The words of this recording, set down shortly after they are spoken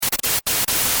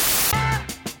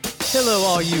Hello,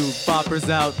 all you boppers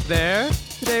out there.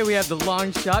 Today we have the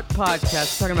Long Shot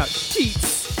Podcast talking about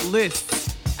cheats,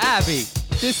 lists, Abby,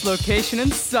 dislocation,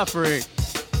 and suffering.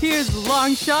 Here's the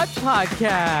Long Shot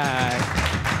Podcast.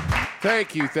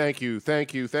 Thank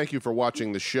you for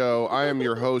watching the show. I am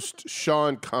your host,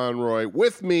 Sean Conroy.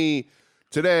 With me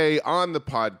today on the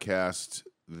podcast,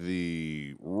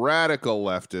 the radical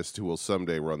leftist who will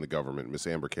someday run the government, Miss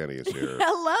Amber Kenny is here.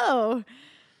 Hello.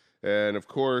 And, of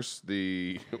course,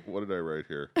 what did I write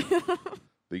here?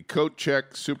 The coat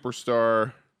check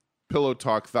superstar, pillow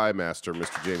talk thigh master,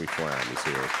 Mr. Jamie Flam is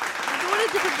here. Go in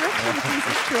a different direction with these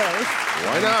intros.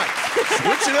 Why not?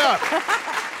 Switch it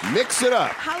up. Mix it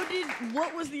up.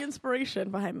 What was the inspiration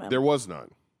behind them? There was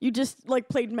none. You just,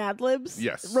 played Mad Libs?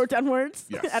 Yes. Wrote down words?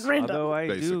 Yes. At random? Although I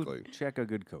Basically. do check a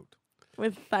good coat.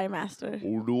 With Thigh Master.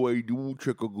 Although I do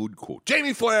check a good quote.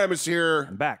 Jamie Flam is here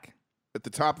I'm back. at the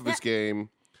top of his game.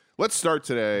 Let's start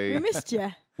today We missed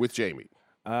you. with Jamie.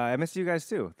 I missed you guys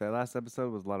too. That last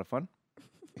episode was a lot of fun.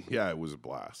 Yeah, it was a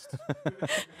blast.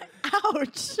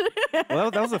 Ouch.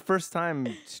 Well, that was the first time,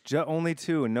 only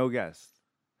two and no guests.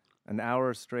 An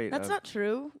hour straight. That's not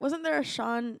true. Wasn't there a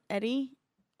Sean Eddy?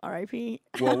 R.I.P.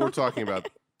 Well, we're talking about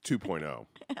 2.0.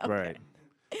 Right.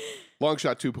 Long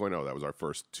Shot 2.0. That was our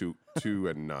first two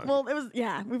and none. Well,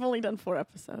 we've only done 4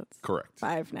 episodes. Correct.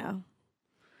 5 now.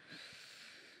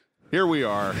 Here we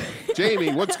are.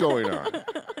 Jamie, what's going on?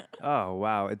 Oh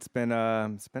wow, it's been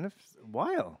a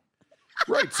while.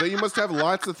 Right, so you must have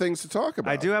lots of things to talk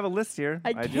about. I do have a list here.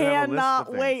 I do have a list cannot of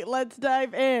things. wait. Let's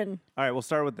dive in. All right, we'll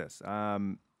start with this.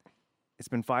 It's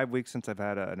been 5 weeks since I've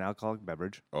had an alcoholic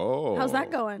beverage. Oh. How's that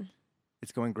going?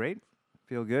 It's going great.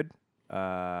 Feel good.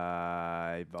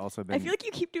 I've also been. I feel like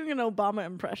you keep doing an Obama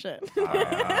impression.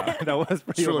 that was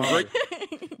pretty. Feeling Obama.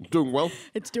 great? Doing well?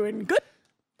 It's doing good.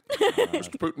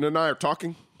 Mr. Putin and I are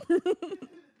talking.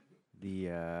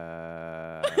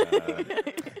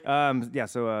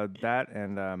 So that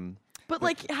and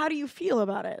But how do you feel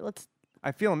about it?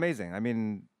 I feel amazing. I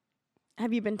mean,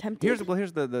 Have you been tempted? here's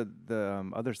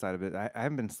the other side of it. I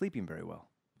haven't been sleeping very well.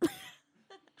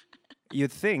 You'd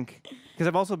think, because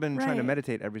I've also been trying to Right.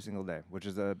 meditate every single day, which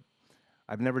is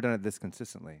I've never done it this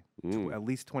consistently. At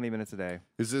least 20 minutes a day.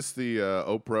 Is this the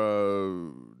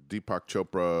Oprah, Deepak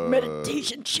Chopra?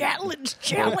 meditation challenge.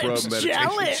 Oprah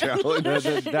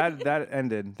meditation challenge? That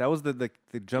ended. That was the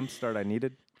jump start I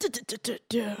needed.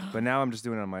 But now I'm just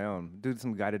doing it on my own. Do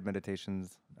some guided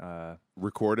meditations.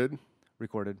 Recorded?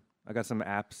 Recorded. I got some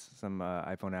apps, some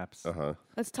iPhone apps. Uh-huh.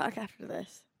 Let's talk after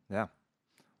this. Yeah.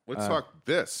 Let's talk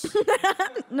this.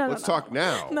 No, Let's talk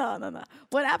now. No.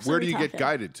 What apps? Where are do we you get talking?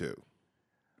 guided to?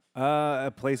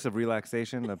 A place of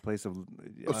relaxation, a place of.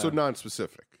 So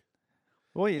non-specific.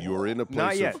 Well, You are in a place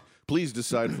not yet. Please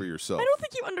decide for yourself. I don't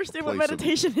think you understand what Place of-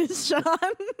 meditation is, Sean.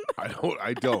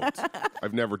 I don't.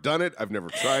 I've never done it. I've never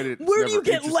tried it. It's Where do you never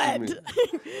get interested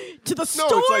led? me. To the No, store?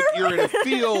 it's like you're in a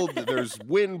field. There's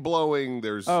wind blowing.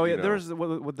 There's. Oh yeah, you know, there was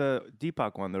with the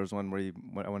Deepak one. There was one where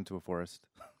I went to a forest.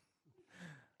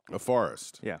 a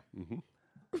forest. Yeah,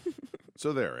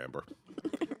 So there, Amber.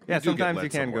 yeah. do get Sometimes led you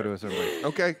can go somewhere. to a certain place.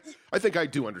 Okay, I think I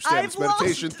do understand I've this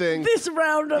meditation lost thing. this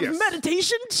round of Yes.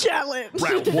 meditation challenge.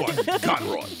 Round 1,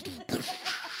 Conroy.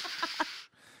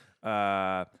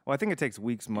 Well, I think it takes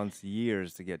weeks, months,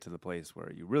 years to get to the place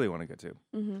where you really want to get to,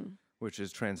 which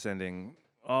is transcending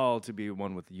all to be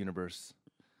one with the universe.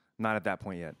 Not at that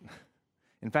point yet.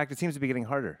 In fact, it seems to be getting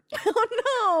harder. Oh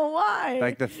no! Why?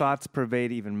 Like the thoughts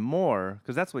pervade even more,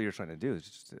 because that's what you're trying to do, is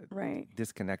just to Right.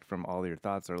 disconnect from all your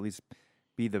thoughts, or at least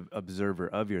be the observer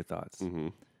of your thoughts. Mm-hmm.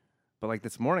 But like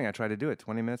this morning, I tried to do it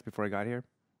 20 minutes before I got here,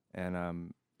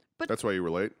 and That's why you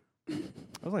were late. I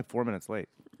was only 4 minutes late.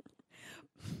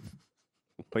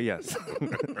 But yes,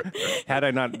 had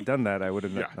I not done that, I would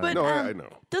have. Yeah. But, No, I know.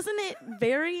 Doesn't it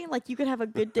vary? Like you could have a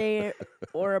good day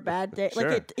or a bad day. Sure.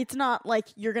 Like it's not like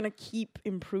you're gonna keep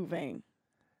improving.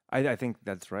 I think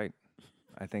that's right.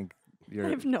 I think I you're.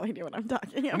 have no idea what I'm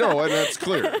talking about. No, and that's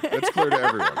clear. That's clear to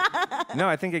everyone. No,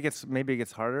 I think it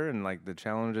gets harder, and like the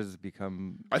challenges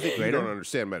become. I think greater. you don't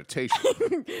understand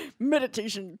meditation.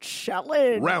 Meditation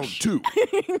challenge. Round 2,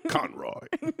 Conroy.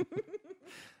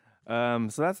 So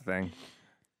that's the thing.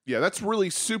 Yeah, that's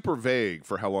really super vague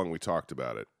for how long we talked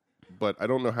about it. But I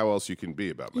don't know how else you can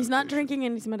be about He's not meditation. drinking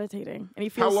and he's meditating, and he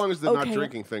How feels long is the okay not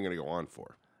drinking thing going to go on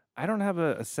for? I don't have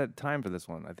a set time for this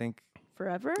one. I think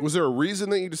forever. Was there a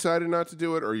reason that you decided not to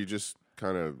do it, or you just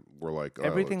kind of were like, oh,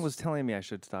 everything it's- was telling me I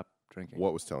should stop drinking.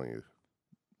 What was telling you?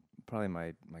 Probably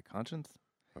my conscience.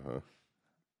 Uh-huh.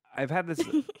 I've had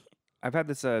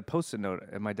this Post-it note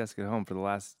at my desk at home for the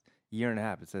last year and a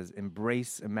half. It says,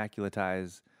 "Embrace,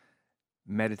 immaculatize,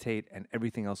 meditate, and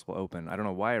everything else will open. I don't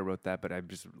know why I wrote that, but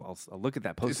I'll look at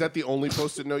that post. Is that the only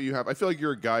Post-it note you have? I feel like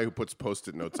you're a guy who puts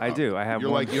Post-it notes I up. do. I have You're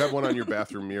one. like, you have one on your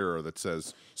bathroom mirror that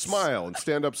says, smile and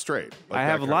stand up straight. Like I that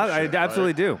have a kind lot. of I shit,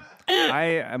 absolutely right? do. I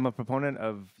am a proponent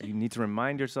of you need to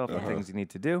remind yourself of things you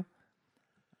need to do.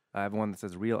 I have one that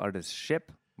says real artists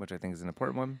ship, which I think is an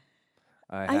important one.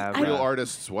 I have Real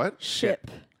artists what?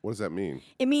 Ship. What does that mean?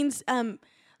 It means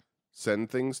Send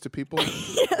things to people?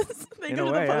 yes. They In go a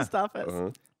to way, the yeah. post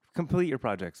office. complete your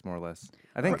projects more or less.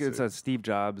 I think I it's see. Steve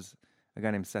Jobs, a guy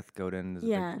named Seth Godin. Is a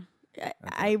big- Yeah.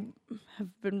 I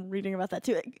have been reading about that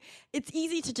too. Like, it's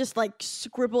easy to just like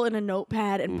scribble in a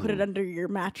notepad and put it under your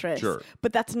mattress. Sure.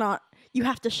 But that's not, you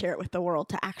have to share it with the world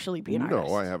to actually be an artist.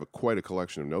 No, I have quite a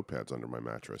collection of notepads under my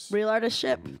mattress. Real artist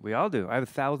ship. We all do. I have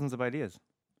thousands of ideas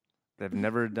that I've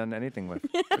never done anything with.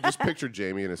 I just picture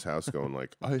Jamie in his house going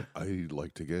like, I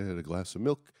like to get a glass of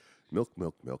milk. Milk.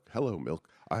 Hello, milk.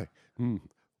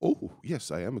 Oh, yes,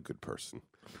 I am a good person.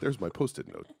 There's my Post-it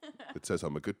note. It says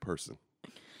I'm a good person.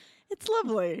 It's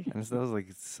lovely. And that was like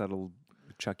subtle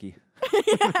Chucky.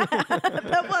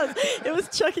 It was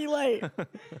Chucky Light.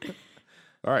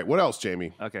 All right, what else,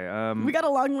 Jamie? Okay. We got a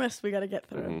long list we got to get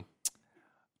through.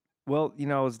 Well,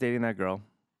 I was dating that girl.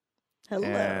 Hello.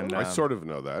 And I sort of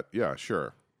know that. Yeah,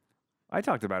 sure. I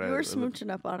talked about you it. were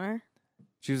smooching up on her.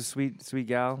 She was a sweet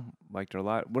gal. Liked her a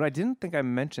lot. What I didn't think I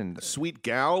mentioned. Sweet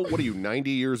gal? What are you, 90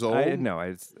 years old?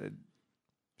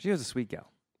 She was a sweet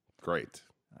gal. Great.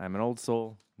 I'm an old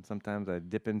soul, and sometimes I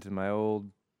dip into my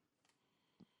old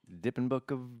dipping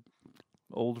book of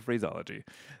old phraseology.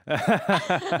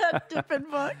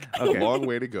 Different book. A long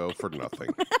way to go for nothing.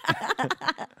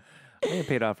 I think it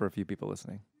paid off for a few people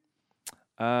listening.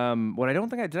 What I don't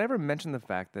think did I ever mention the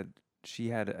fact that she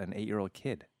had an 8-year-old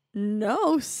kid?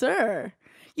 No, sir.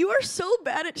 You are so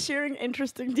bad at sharing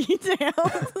interesting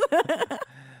details.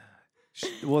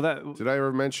 Well, that Did I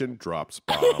ever mention drops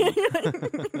bomb?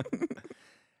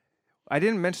 I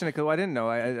didn't mention it because I didn't know.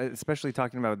 I especially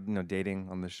talking about dating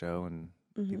on the show and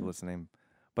people listening.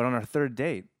 But on our third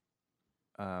date,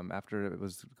 after it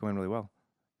was going really well,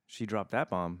 she dropped that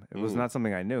bomb. It was not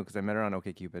something I knew because I met her on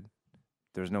OkCupid.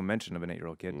 There was no mention of an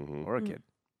 8-year-old kid or a kid,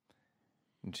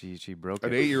 and she broke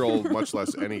An it. 8-year-old, much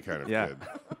less any kind of Yeah. kid.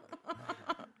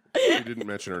 She didn't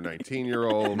mention her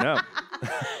 19-year-old. No,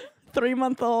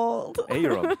 3-month-old.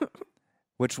 8-year-old,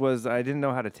 which was I didn't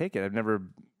know how to take it.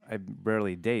 I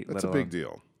rarely date. That's a let big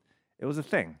alone- deal. It was a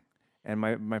thing, and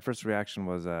my first reaction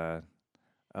was,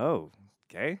 oh,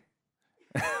 okay.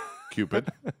 Cupid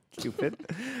Cupid.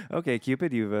 Okay,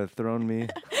 Cupid, you've thrown me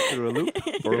through a loop.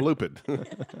 or a lupid.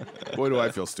 Boy, do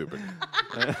I feel stupid.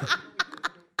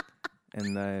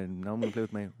 And now I'm going to play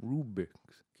with my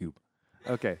Rubik's Cube.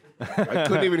 Okay. I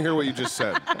couldn't even hear what you just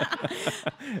said.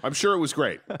 I'm sure it was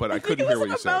great, but I couldn't hear what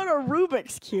you It's said. about a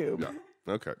Rubik's Cube.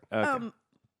 No. Okay.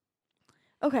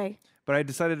 Okay. But I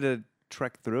decided to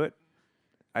trek through it.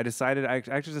 I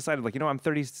actually decided, like, I'm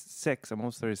 36. I'm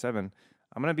almost 37.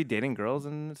 I'm going to be dating girls,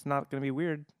 and it's not going to be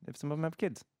weird if some of them have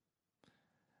kids.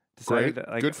 Great. Decided,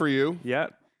 like, Good for you. Yeah.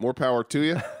 More power to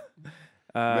you.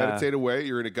 Meditate away.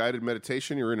 You're in a guided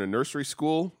meditation. You're in a nursery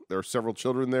school. There are several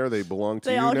children there. They belong to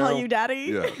They you all now. call you daddy?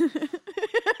 Yeah.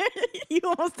 You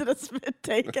almost did a spit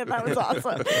take, and that was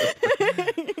awesome.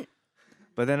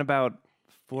 But then about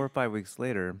 4 or 5 weeks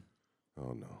later,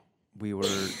 Oh, no. we were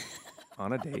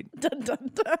on a date. Dun,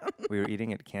 dun, dun. We were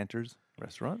eating at Cantor's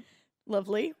restaurant.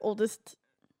 Lovely. Oldest.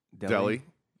 Deli.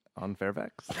 On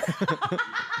Fairfax.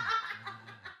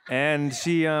 And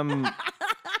she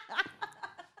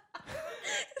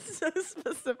So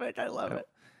specific. I love it.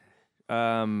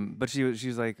 but she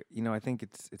was like, I think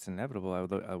it's inevitable.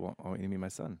 I want you to meet my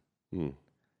son.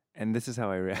 And this is how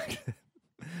I reacted.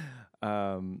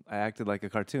 I acted like a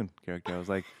cartoon character. I was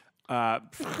like,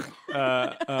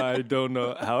 I don't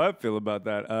know how I feel about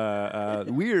that.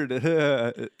 Weird.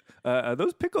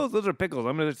 Those pickles, those are pickles.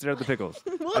 I'm gonna stare at the pickles.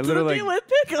 What's the deal with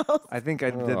pickles? I think I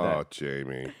did Oh, that,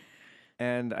 Jamie.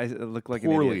 and I looked like an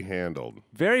Poorly idiot. handled.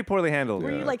 Very poorly handled.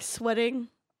 Were you like sweating?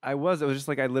 I was. It was just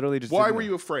like I literally just. Why didn't- were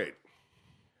you afraid?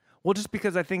 Well, just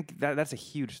because I think that's a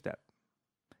huge step,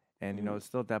 and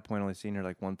still at that point only seeing her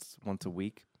like once a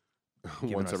week.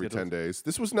 given Once our every 10 schedules. days.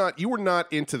 This was not, you were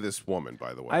not into this woman,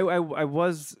 by the way. I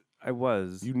was.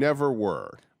 You never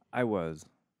were. I was.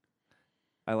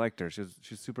 I liked her. She's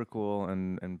super cool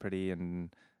and pretty and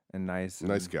nice.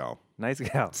 Nice and- gal. Nice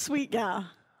gal. Sweet gal.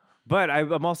 But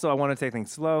I'm also I want to take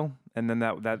things slow, and then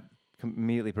that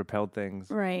immediately propelled things,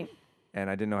 Right. and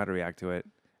I didn't know how to react to it.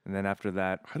 And then after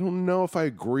that, I don't know if I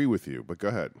agree with you, but go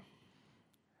ahead.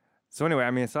 so anyway,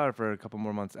 I saw her for a couple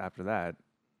more months after that.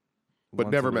 But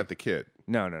Once never a met week. the kid.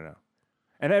 No.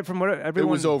 And from what everyone,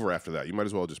 it was over after that. You might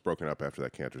as well have just broken up after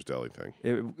that Cantor's Deli thing.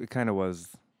 It kind of was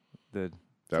the.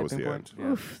 That was the point. end. Yeah.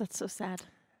 Oof, that's so sad.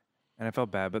 And I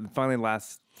felt bad, but finally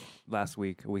last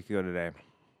week, a week ago today,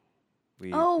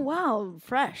 Oh wow,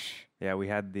 fresh. Yeah, we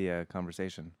had the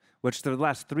conversation. Which the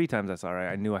last 3 times I saw her,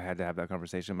 I knew I had to have that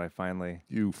conversation, but I finally.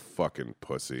 You fucking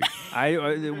pussy.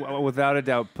 Without a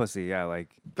doubt, pussy. Yeah, like.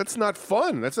 That's not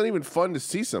fun. That's not even fun to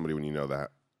see somebody when you know that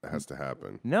has to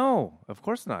happen. No, of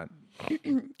course not.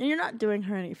 And you're not doing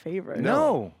her any favors.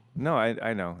 No,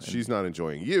 I know. She's not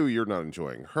enjoying you. You're not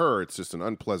enjoying her. It's just an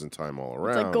unpleasant time all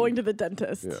around. It's like going to the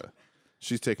dentist. Yeah.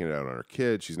 She's taking it out on her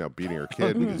kid. She's now beating her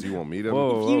kid because you won't meet him.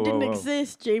 If you didn't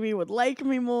exist, Jamie would like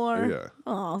me more. Yeah.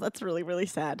 Oh, that's really, really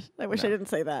sad. I wish I didn't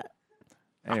say that.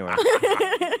 Anyway.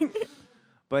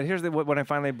 But here's when I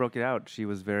finally broke it out, she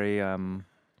was very... When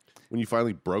you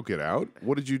finally broke it out?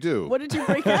 What did you do? What did you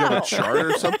break Did you have a out? chart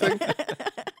or something?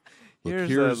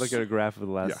 Here's look at a graph of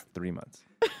the last 3 months.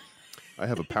 I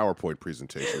have a PowerPoint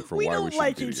presentation for We why don't we should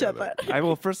like be each together.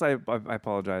 other. First I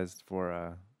apologized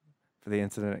for the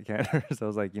incident at Cantor's. I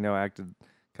was like, I acted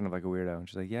kind of like a weirdo. And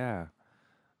she's like, yeah.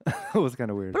 It was kind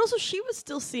of weird. But also, she was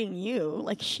still seeing you.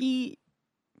 Like, she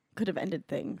could have ended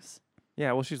things.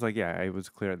 Yeah, well, she's like, yeah, it was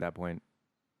clear at that point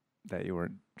that you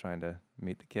weren't trying to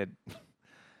meet the kid.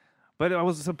 But I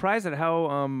was surprised at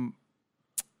how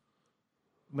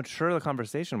mature the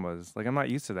conversation was. Like, I'm not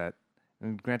used to that.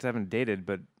 And granted, I haven't dated,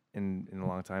 but in a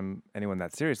long time, anyone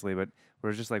that seriously. But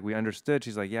we're just like, we understood.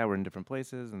 She's like, yeah, we're in different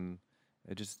places. And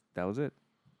that was it.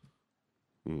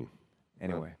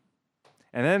 Anyway.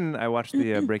 And then I watched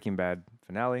the Breaking Bad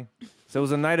finale. So it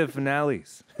was a night of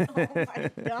finales. Oh,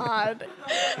 my God.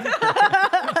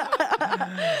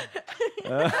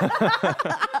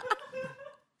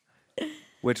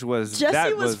 Which was...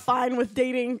 Jesse was fine with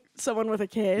dating someone with a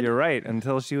kid. You're right,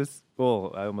 until she was... Well,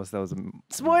 that was a...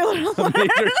 Spoiler alert.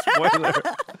 major spoiler.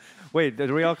 Wait,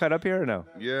 did we all cut up here or no?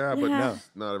 Yeah, but Yeah.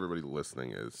 not everybody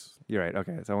listening is. You're right,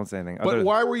 okay, so I won't say anything. But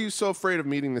why were you so afraid of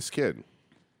meeting this kid?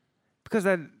 Because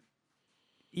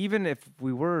even if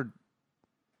we were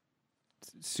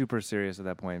super serious at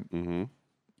that point, I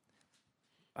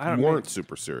don't You know. weren't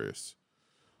super serious.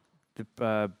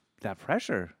 That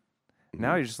pressure.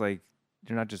 Now you're just like,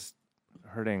 you're not just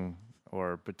hurting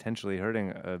or potentially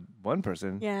hurting one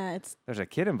person. Yeah, There's a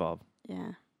kid involved.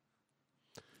 yeah.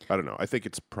 I don't know. I think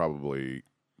it's probably,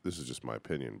 this is just my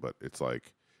opinion, but it's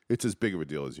like, it's as big of a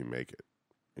deal as you make it,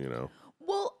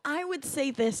 Well, I would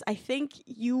say this. I think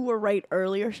you were right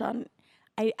earlier, Sean.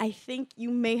 I think you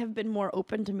may have been more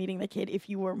open to meeting the kid if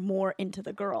you were more into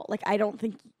the girl. Like, I don't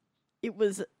think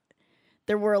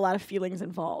there were a lot of feelings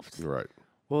involved. Right.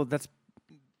 Well, that's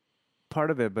part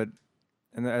of it,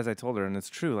 and as I told her, and it's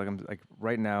true, like I'm like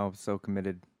right now so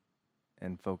committed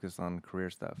and focused on career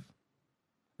stuff.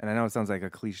 And I know it sounds like a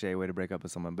cliche way to break up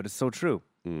with someone, but it's so true.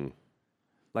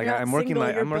 Like You're not I'm working single,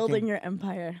 like you're I'm working. building your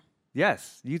empire.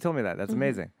 Yes, you told me that. That's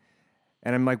amazing.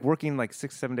 And I'm like working like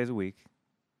 6-7 days a week,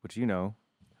 which you know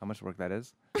how much work that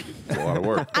is. It's a lot of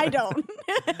work. I don't.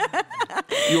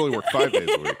 You only work 5 days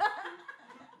a week.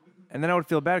 And then I would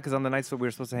feel bad because on the nights that we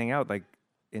were supposed to hang out, like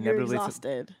You're inevitably,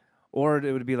 exhausted. or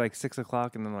it would be like 6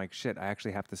 o'clock, and then like shit, I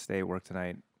actually have to stay at work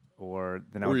tonight. Or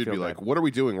then I Or would you'd feel be bad. like, what are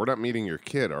we doing? We're not meeting your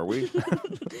kid, are we?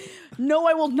 No,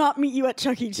 I will not meet you at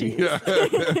Chuck E. Cheese. Yeah.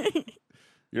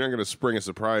 You're not going to spring a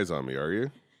surprise on me, are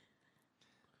you?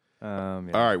 Yeah.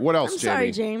 All right. What else, I'm Jamie?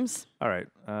 sorry, James. All right,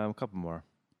 a couple more.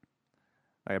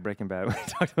 I got Breaking Bad. We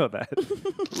talked about that.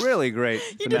 Really great.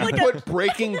 You did finale. like Put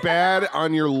Breaking Bad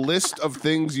on your list of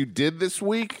things you did this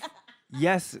week?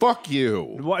 Yes. Fuck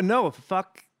you. What? No.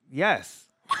 Fuck. Yes.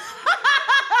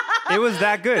 It was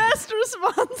that good. Best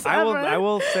response ever. I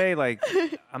will say, like,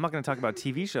 I'm not going to talk about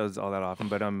TV shows all that often,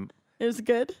 but It was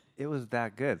good. it was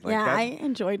that good. Like, Yeah, that I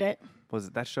enjoyed it.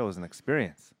 that show was an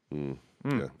experience. Yeah,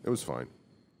 it was fine.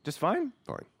 Just fine.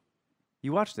 Fine.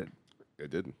 You watched it, It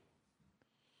didn't.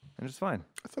 and just fine.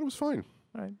 I thought it was fine.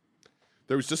 All right.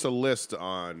 There was just a list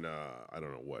on, I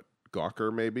don't know what,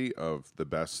 Gawker maybe, of the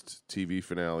best TV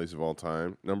finales of all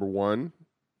time. Number 1,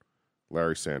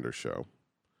 Larry Sanders Show,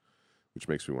 which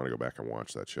makes me want to go back and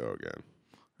watch that show again.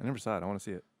 I never saw it. I want to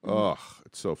see it. Ugh,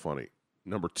 it's so funny.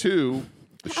 Number 2,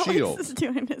 The Alex Shield. is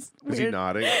doing his Is he weird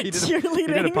nodding? cheerleading.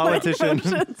 did a politician.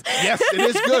 motions. Yes, it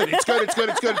is good. It's good. It's good.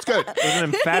 It's good. It's good. It was an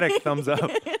emphatic thumbs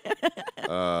up.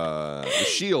 The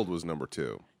Shield was number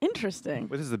 2. Interesting.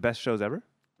 This is the best shows ever.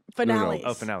 Finales.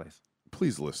 Oh, finales.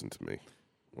 Please listen to me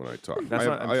when I talk. That's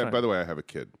not- I'm sorry. By the way, I have a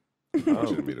kid. I want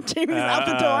you to meet him. Jamie's out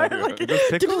the door. Like, Those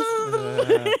pickles?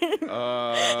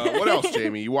 What else,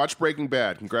 Jamie? You watched Breaking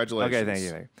Bad. Congratulations. Okay, thank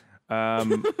you.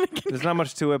 There's not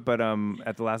much to it, but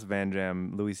at the last Van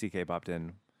Jam, Louis C.K. popped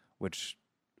in, which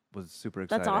was super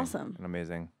exciting. That's awesome. And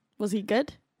amazing. Was he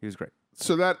good? He was great.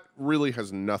 So that really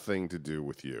has nothing to do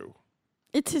with you.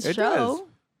 It's his It show.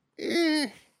 Eh,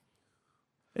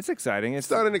 It's exciting. it's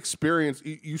not an experience.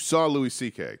 You saw Louis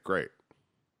C.K. Great.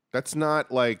 That's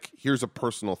not like, here's a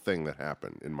personal thing that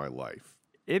happened in my life.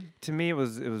 To me, it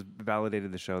was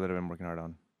validated the show that I've been working hard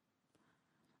on.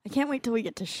 I can't wait till we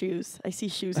get to shoes. I see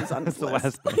shoes is on his That's the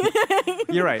list. last thing.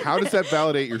 You're right. How does that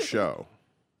validate your show?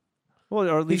 Well,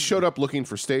 or at He least showed up looking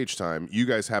for stage time. You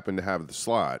guys happened to have the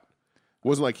slot. It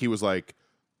wasn't like he was like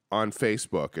on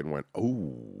Facebook and went,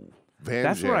 "Oh, Van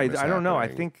that's Jam where is I don't know. I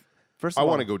happening. think first I of all,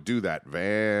 want to go do that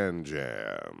Van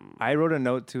Jam." I wrote a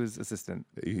note to his assistant.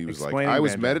 He was like, explaining "I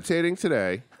was Van Jam. meditating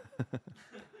today.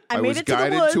 I I made was it to the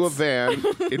guided to a woods. van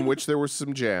in which there was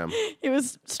some jam. It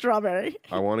was strawberry.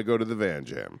 I want to go to the Van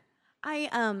Jam." I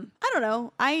don't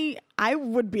know. I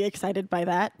would be excited by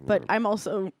that, but I'm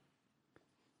also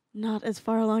not as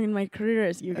far along in my career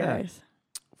as you Yeah. guys.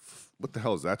 What the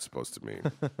hell is that supposed to mean?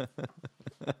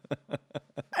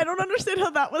 I don't understand how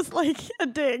that was like a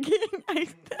dig.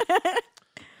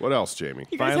 What else, Jamie?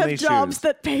 You guys Finally, have jobs shoes.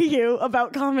 that pay you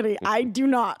about comedy. I do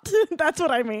not. That's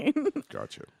what I mean.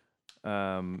 Gotcha.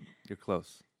 You're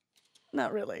close.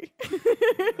 Not really.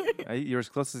 You're as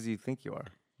close as you think you are.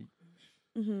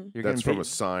 You're That's getting from paid- a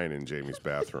sign in Jamie's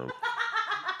bathroom.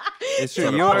 It's true.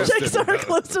 an You are, Objects are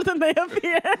closer than they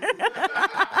appear.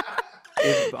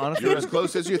 honestly, You're as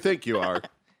close as you think you are.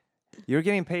 you're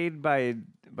getting paid by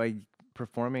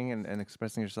performing and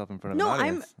expressing yourself in front of No, an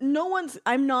audience.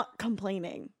 I'm not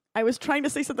complaining. I was trying to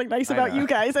say something nice I about know. you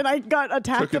guys, and I got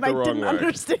attacked, Took it and I the wrong didn't way.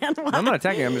 understand why. I'm not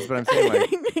attacking him, but I'm saying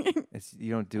like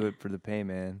you don't do it for the pay,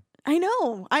 man. I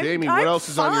know. Jamie, I'm what else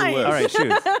is on your fine. list? All right,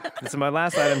 shoes. This is my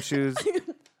last item. Shoes.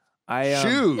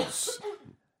 Shoes.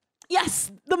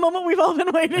 Yes, the moment we've all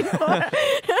been waiting for.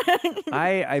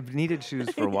 I've needed shoes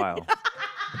for a while.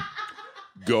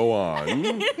 Go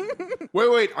on.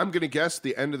 Wait. I'm going to guess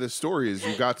the end of the story is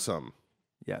you got some.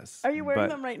 Yes. Are you wearing but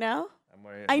them right now? I'm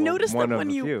wearing, I noticed one that of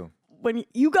when a you few. when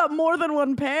you got more than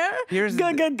one pair. Here's go.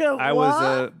 I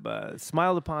what? was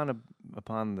smiled upon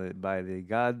by the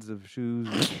gods of shoes.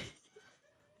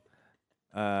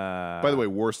 By the way,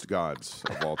 worst gods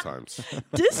of all times.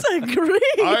 Disagree.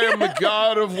 I am the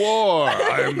god of war.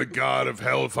 I am the god of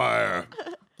hellfire.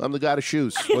 I'm the god of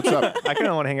shoes. What's up? I kind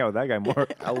of want to hang out with that guy more.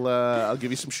 I'll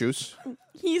give you some shoes.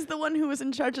 He's the one who was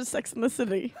in charge of Sex in the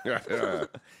City.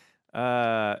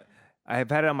 I have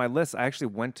had it on my list. I actually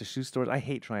went to shoe stores. I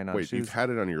hate trying on Wait, shoes. you've had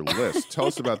it on your list. Tell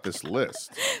us about this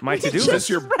list. My to-do Is just this list.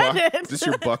 your read it. is this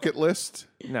your bucket list?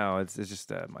 No, it's just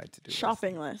my to-do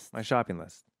Shopping list. list. My shopping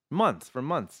list. For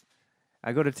months.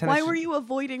 I go to tennis. Why were you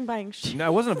avoiding buying shoes? No, I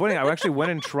wasn't avoiding. I actually went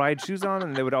and tried shoes on,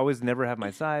 and they would always never have my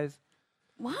size.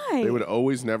 Why? They would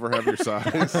always never have your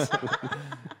size.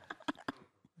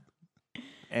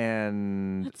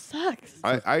 And That sucks.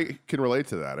 I can relate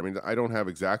to that. I mean, I don't have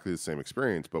exactly the same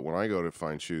experience, but when I go to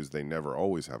find shoes, they never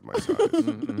always have my size. so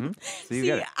you See,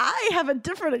 get it. I have a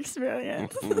different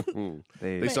experience.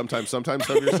 They sometimes have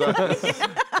your size.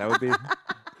 That would be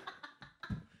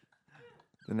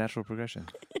the natural progression.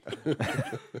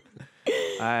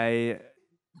 I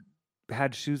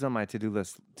had shoes on my to-do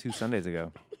list 2 Sundays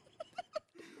ago.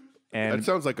 That And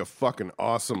sounds like a fucking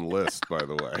awesome list, by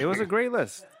the way. it was a great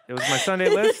list. It was my Sunday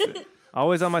list.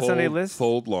 Always on my Sunday list.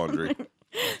 Fold laundry.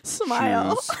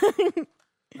 Smile. Shoes.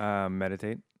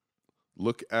 Meditate.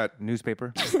 Look at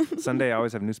Newspaper. Sunday, I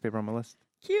always have newspaper on my list.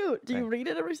 Cute. Do you Thanks. read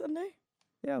it every Sunday?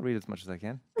 Yeah, I'll read as much as I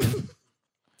can.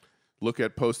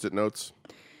 Post-it notes.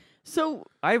 So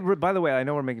By the way, I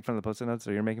know we're making fun of the post-it notes,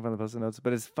 or you're making fun of the post-it notes,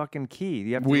 but it's fucking key.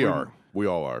 You have to We rem- are. We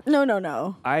all are.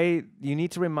 no. You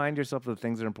need to remind yourself of the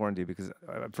things that are important to you, because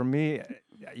for me,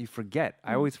 you forget.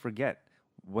 I always forget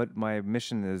what my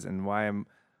mission is and why I'm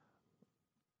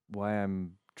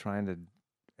trying to.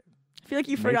 I feel like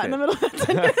you Make forgot in it. the middle of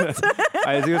that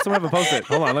sentence. Someone have a post-it.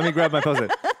 Hold on, let me grab my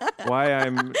post-it. Why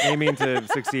I'm aiming to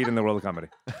succeed in the world of comedy.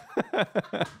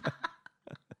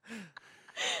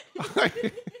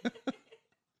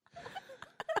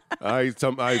 I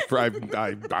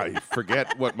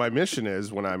forget what my mission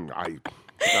is when I'm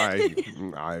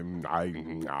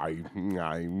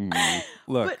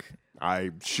Look,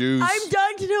 shoes. I'm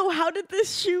dying to know, how did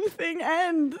this shoe thing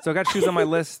end? so I got shoes on my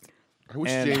list. I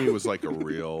wish and- Jamie was like a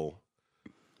real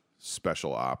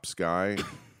special ops guy,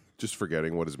 just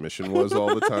forgetting what his mission was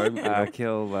all the time.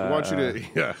 Kill. We want you to,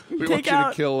 we want Take you to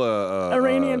out kill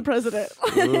Iranian president.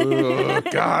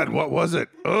 God, what was it?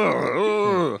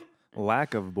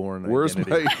 lack of born Where's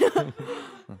identity. my?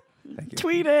 Thank you.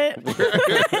 Tweet it.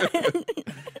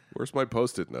 Where's my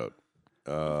Post-it note?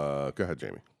 Go ahead,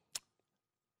 Jamie.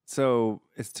 So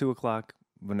it's 2:00.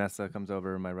 Vanessa comes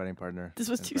over, my writing partner. This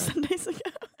was 2 Sundays ago.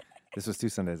 This was 2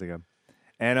 Sundays ago.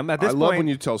 And I'm at this I point. love when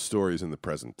you tell stories in the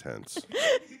present tense.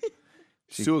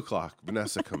 It's 2:00.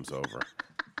 Vanessa comes over.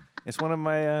 It's one of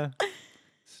my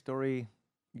story.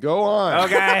 Go on.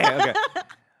 Okay.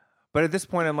 But at this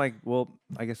point, I'm like, well,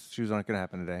 I guess shoes aren't going to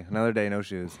happen today. Another day, no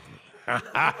shoes.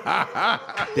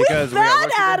 Because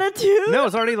That attitude. No,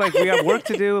 it's already like we have work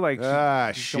to do. Like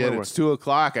Shit! It's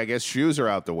 2:00. I guess shoes are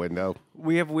out the window.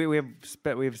 we have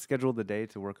scheduled the day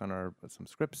to work on some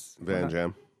scripts. Van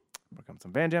Jam. Work on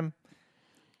some Van Jam.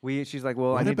 She's like,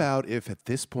 well, What about if at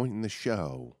this point in the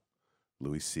show,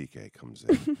 Louis C.K. comes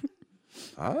in?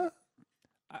 Huh?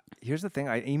 Here's the thing.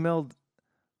 I emailed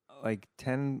like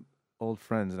 10 old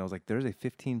friends, and I was like, there's a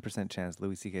 15% chance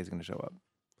Louis C.K. is going to show up.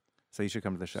 So you should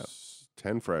come to the show.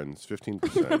 10 friends,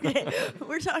 15%. Okay,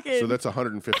 we're talking. So that's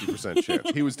 150% chance.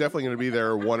 He was definitely going to be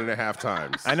there 1.5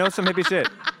 times. I know some hippie shit.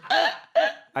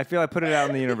 I feel I put it out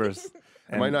in the universe.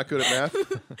 Am I not good at math?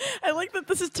 I like that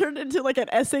this has turned into like an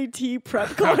SAT prep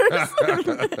course.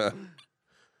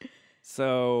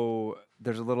 So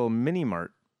there's a little mini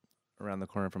mart around the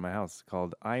corner from my house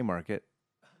called iMarket.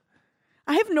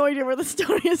 I have no idea where the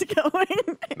story is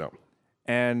going. No.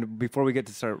 And before we get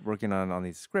to start working on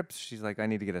these scripts, she's like, I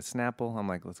need to get a Snapple. I'm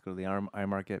like, let's go to the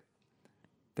iMarket.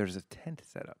 There's a tent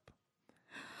set up.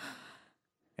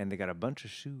 And they got a bunch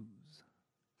of shoes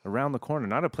around the corner.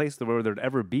 Not a place where there'd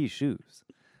ever be shoes.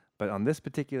 But on this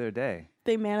particular day,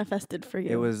 They manifested for you.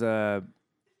 it was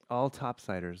all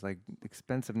topsiders, like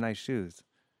expensive, nice shoes.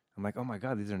 I'm like, oh my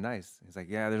God, these are nice. He's like,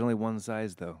 yeah, there's only one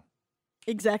size though.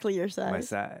 exactly your size. My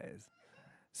size.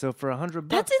 So for $100,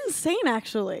 That's insane,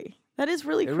 actually. That is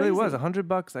really it crazy. really was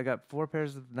 $100. I got 4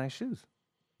 pairs of nice shoes.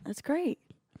 That's great.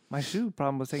 My shoe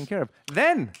problem was taken care of.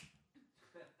 Then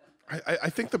I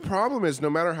think the problem is no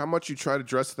matter how much you try to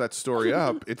dress that story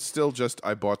up, it's still just,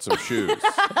 I bought some shoes.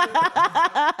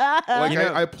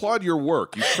 I applaud your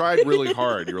work. You tried really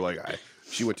hard. You were like,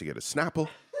 she went to get a Snapple.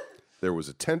 There was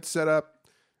a tent set up.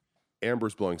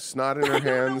 Amber's blowing snot in her I don't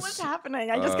know hands. what's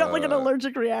happening. I just got like an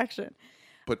allergic reaction.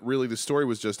 But really, the story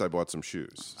was just, I bought some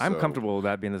shoes. I'm So- comfortable with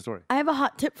that being the story. I have a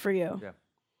hot tip for you. Yeah.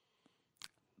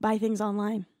 Buy things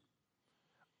online.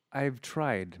 I've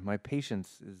tried. My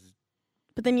patience is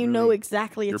But then you know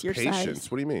exactly it's your patience.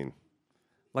 size. What do you mean?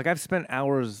 like I've spent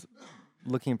hours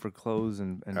looking for clothes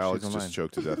and Alex shoes online. just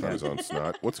choked to death on his own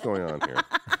snot. What's going on here?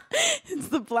 It's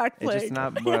the black It's plague. just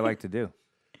not what I like to do.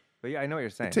 But yeah, I know what you're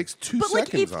saying. It takes 2 But like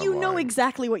seconds if you know online.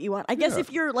 exactly what you want. I guess Yeah.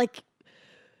 if you're like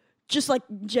just like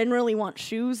generally want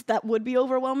shoes, that would be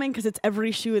overwhelming because it's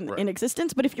every shoe in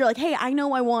existence. But if you're like, hey, I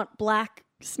know I want black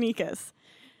sneakers.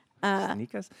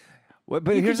 Sneakers? But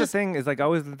You could here's the just- thing: is like I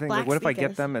always think, black like, what if I get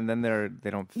sneakers. them and then they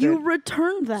don't fit? You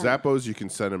return them. Zappos, you can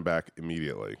send them back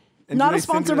immediately. And do Not they a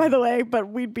send you sponsor, by the way, but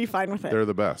we'd be fine with it. They're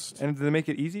the best. And do they make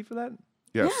it easy for that?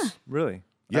 Yes. Yeah. Really?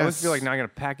 I always Yes. feel like now I gotta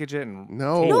package it and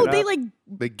No. tape No, it they up. like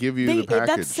They give you They- the that's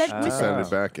package sent to with send them. it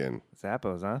back in.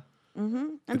 Zappos, huh?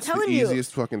 I'm It's telling the you.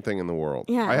 easiest fucking thing in the world.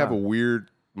 Yeah. I have a weird.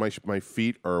 My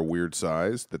feet are a weird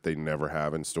size that they never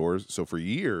have in stores. So for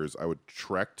years, I would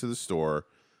trek to the store,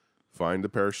 find the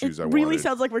pair of shoes It I really wanted.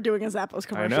 sounds like we're doing a Zappos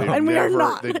commercial, know. and we are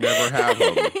not. They never have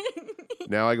them.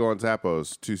 Now I go on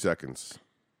Zappos, 2 seconds.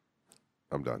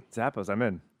 I'm done. Zappos, I'm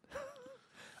in.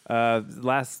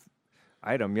 Last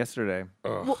item yesterday.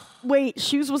 Well, wait,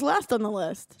 shoes was last on the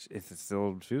list. It's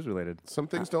still shoes related. Some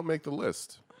things don't make the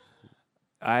list.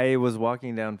 I was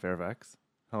walking down Fairfax,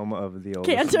 home of the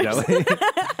oldest Cantors. deli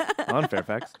on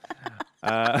Fairfax.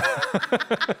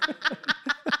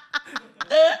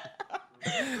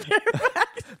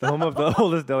 The home of the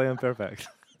oldest deli on Fairfax.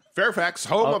 Fairfax,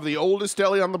 home of the oldest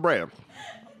deli on the brand.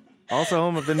 Also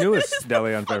home of the newest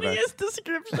deli on Fairfax. Funniest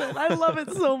description. I love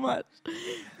it so much.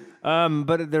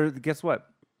 But there, guess what?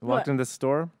 Walked What? in this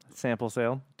store, sample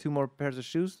sale, 2 more pairs of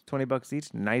shoes, $20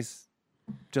 each. Nice,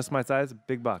 just my size,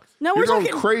 big box. No, You're we're going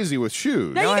talking. crays with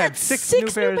shoes. Now Now you I got have 6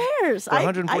 six new new pairs. for I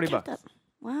 $140. kept that.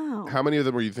 Wow. How many of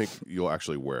them do you think you'll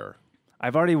actually wear?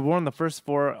 I've already worn the first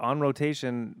 4 on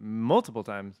rotation multiple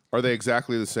times. Are they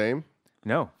exactly the same?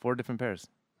 No, 4 different pairs,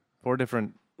 4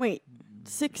 different Wait,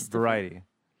 6. variety.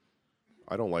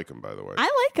 I don't like them, by the way. I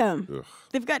like them. Ugh.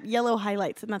 They've got yellow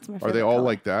highlights, and that's my favorite. Are they all color.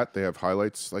 like that? They have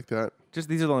highlights like that? Just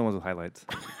these are the only ones with highlights.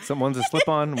 One's a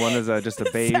slip-on, one is just a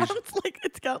beige. Sounds like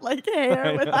it's got like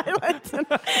hair with highlights.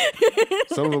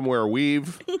 Some of them wear a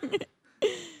weave.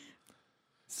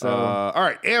 So All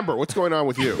right, Amber, what's going on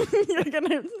with you? You're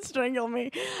gonna strangle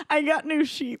me. I got new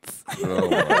sheets. Oh,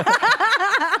 my.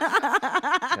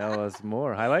 tell us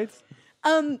more. Highlights?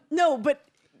 No, but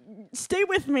stay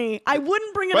with me. I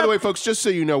wouldn't bring it By up. the way, folks, just so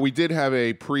you know, we did have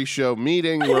a pre-show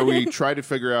meeting where we tried to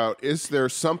figure out, is there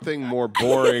something more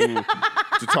boring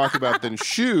to talk about than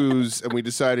shoes? And we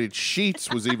decided sheets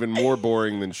was even more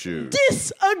boring than shoes.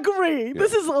 Disagree. Yeah.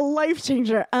 This is a life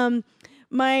changer.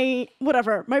 My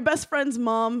best friend's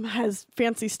mom has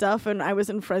fancy stuff, and I was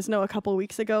in Fresno a couple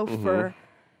weeks ago for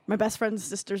my best friend's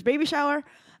sister's baby shower.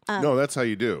 No, that's how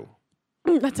you do.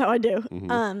 That's how I do.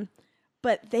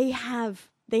 But they had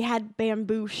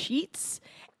bamboo sheets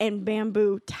and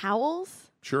bamboo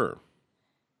towels. Sure.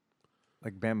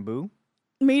 Like bamboo?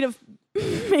 Made of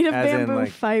bamboo like,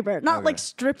 fiber. Not okay. like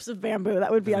strips of bamboo.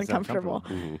 That would be uncomfortable.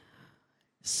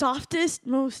 Softest,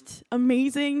 most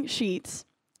amazing sheets.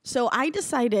 So I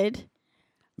decided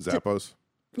Zappos.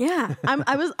 Yeah.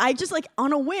 I just like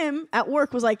on a whim at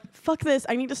work was like, fuck this.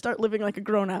 I need to start living like a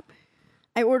grown up.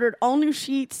 I ordered all new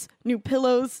sheets, new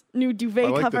pillows, new duvet I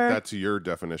like cover. that's your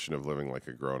definition of living like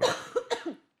a grown up.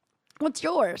 What's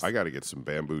yours? I got to get some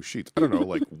bamboo sheets. I don't know,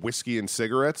 like whiskey and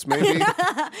cigarettes, maybe?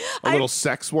 A little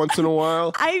sex once in a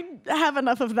while? I have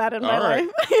enough of that in my right.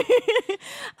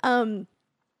 life.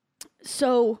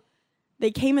 So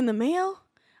they came in the mail.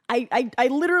 I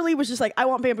literally was just like, I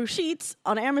want bamboo sheets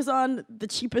on Amazon, the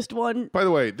cheapest one. By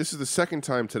the way, this is the second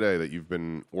time today that you've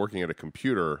been working at a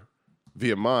computer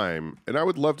via Mime, and I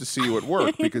would love to see you at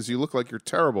work because you look like you're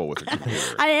terrible with a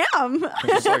computer. I am.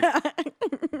 Just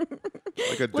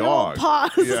like a Little dog.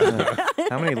 pause. Yeah.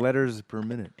 How many letters per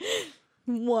minute?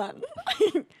 1.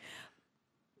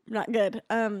 Not good.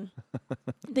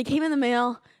 They came in the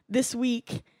mail this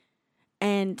week,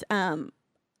 and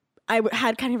I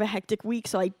had kind of a hectic week,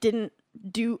 so I didn't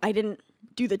do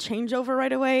the changeover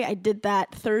right away. I did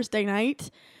that Thursday night.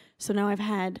 So now I've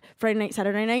had Friday night,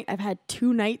 Saturday night. I've had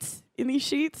 2 nights in these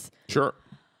sheets. Sure.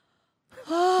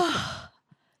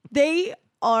 They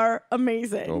are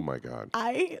amazing. Oh my God.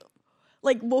 I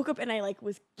woke up and I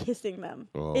was kissing them.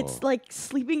 Oh. It's like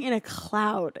sleeping in a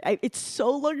cloud. It's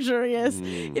so luxurious.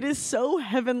 It is so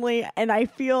heavenly, and I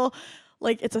feel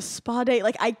like it's a spa day.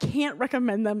 Like I can't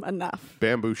recommend them enough.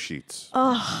 Bamboo sheets.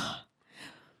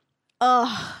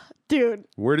 Dude.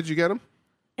 Where did you get them?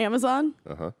 Amazon.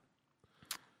 Uh-huh.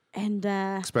 And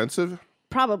Expensive?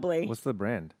 probably. What's the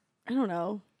brand? I don't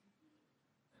know.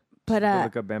 But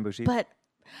Look up bamboo sheets. but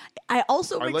I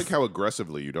also I like how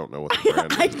aggressively you don't know what the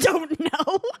brand I is. don't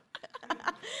know.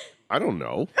 I don't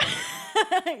know.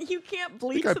 You can't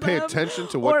bleach I pay them attention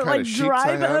to what or kind of sheets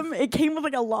dry I have? them. It came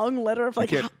with a long letter of You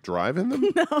can't drive in them?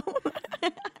 no.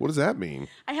 What does that mean?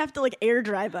 I have to air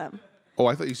dry them. Oh,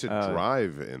 I thought you said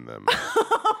drive in them.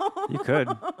 You could.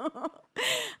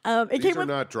 It These came are with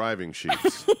not driving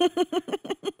sheets.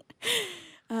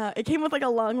 it came with a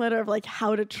long letter of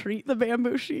how to treat the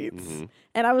bamboo sheets,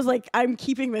 and I was like, I'm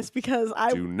keeping this because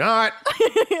I Do not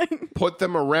put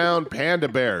them around panda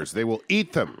bears. They will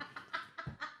eat them.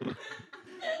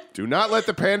 Do not let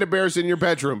the panda bears in your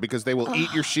bedroom because they will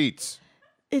eat your sheets.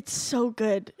 It's so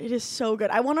good. It is so good.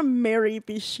 I want to marry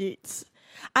these sheets.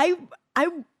 I don't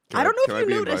know Can if I you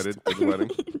be noticed. invited to the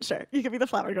wedding? Sure, you can be the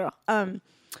flower girl.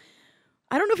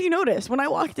 I don't know if you noticed when I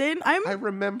walked in. I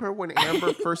remember when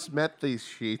Amber first met these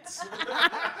sheets.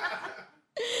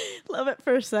 Love at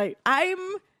first sight. I'm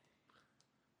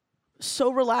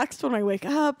so relaxed when I wake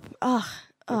up.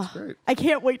 That's great. I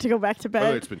can't wait to go back to By the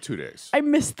way, bed. it's been 2 days. I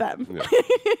miss them.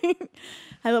 Yeah.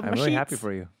 I love I'm my really sheets. happy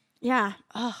for you. Yeah.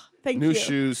 Thank New you.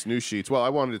 shoes, new sheets. Well, I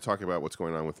wanted to talk about what's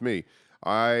going on with me.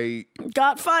 I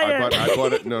Got fired.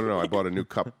 bought it. No. I bought a new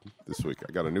cup this week.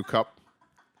 I got a new cup.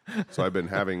 So I've been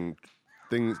having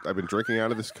things. I've been drinking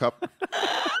out of this cup.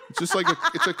 It's just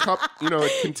it's a cup.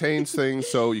 It contains things,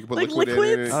 so you can put liquid in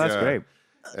liquids? it. Oh, that's great.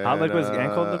 Hot liquids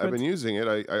and cold I've liquids? been using it.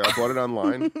 I bought it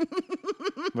online,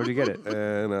 Where'd you get it?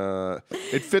 and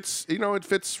it fits. It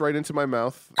fits right into my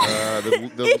mouth.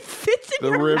 It fits in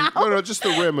The your rim, mouth. no, just the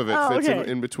rim of it Oh, fits okay.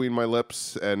 in between my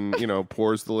lips, and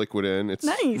pours the liquid in. It's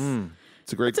Nice.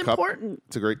 It's a great That's cup. important.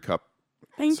 It's a great cup.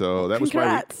 Thank So you. that was my week.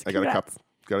 Congrats. I got a cup. Congrats.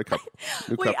 Got a cup.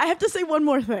 New Wait, cup. I have to say one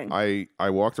more thing. I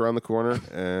walked around the corner,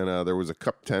 and there was a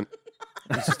cup tent.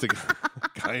 It's just a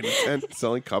guy in a tent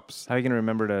selling cups. How are you going to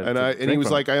remember to And he drink was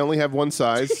from like, I only have one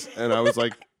size. And I was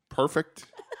like, perfect.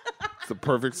 It's the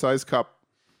perfect size cup.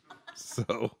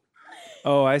 So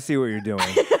Oh, I see what you're doing.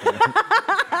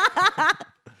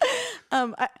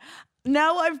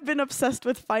 Now I've been obsessed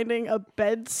with finding a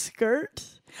bed skirt.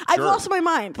 I've Sure. lost my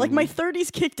mind. My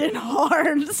 30s kicked in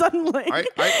hard suddenly.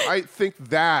 I think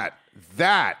that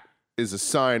is a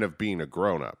sign of being a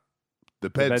grown-up. The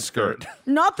bed skirt.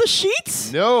 Not the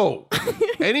sheets? No.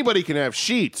 Anybody can have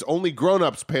sheets. Only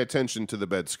grown-ups pay attention to the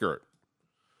bed skirt.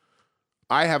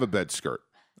 I have a bed skirt.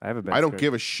 I have a bed I don't skirt.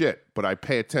 give a shit, but I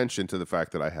pay attention to the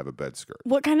fact that I have a bed skirt.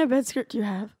 What kind of bed skirt do you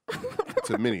have? It's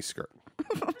a mini skirt.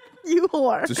 You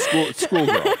whore. It's a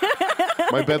schoolgirl.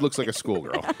 My bed looks like a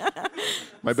schoolgirl.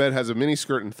 My bed has a mini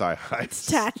skirt and thigh highs.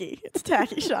 It's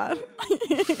tacky, Sean.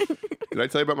 Did I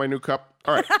tell you about my new cup?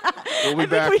 All right. We'll be I think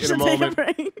back we in a should take a moment.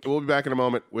 break. We'll be back in a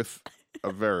moment with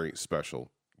a very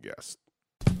special guest.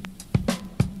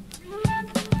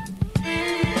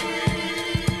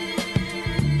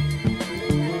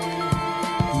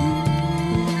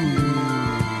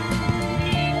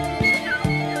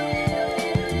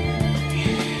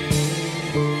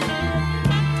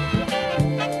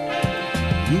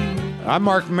 I'm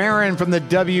Mark Maron from the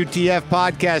WTF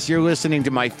Podcast. You're listening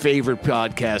to my favorite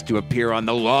podcast to appear on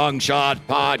the Long Shot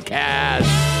Podcast.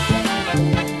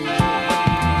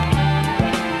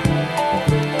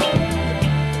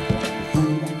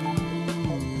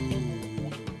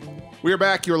 We are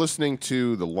back. You're listening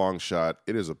to The Long Shot.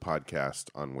 It is a podcast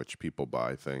on which people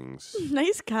buy things.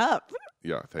 Nice cup.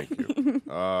 Yeah, thank you.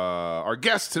 Our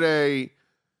guest today,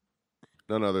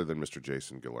 none other than Mr.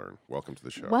 Jason Gillearn. Welcome to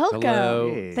the show. Welcome. Hello.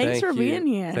 Hey. Thanks for Thank being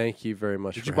you. here. Thank you very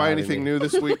much. Did for you buy having anything me. new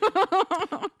this week?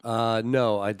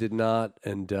 No, I did not.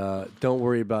 And don't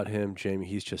worry about him, Jamie.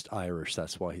 He's just Irish.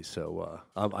 That's why he's so.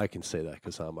 I can say that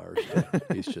because I'm Irish.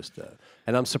 He's just.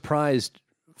 And I'm surprised,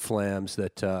 Flams,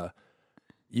 that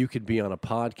you could be on a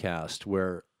podcast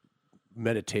where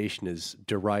meditation is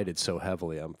derided so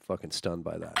heavily. I'm fucking stunned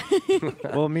by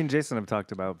that. Well, me and Jason have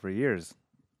talked about for years,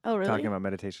 Oh, really? talking about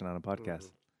meditation on a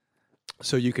podcast.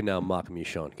 So you can now mock me,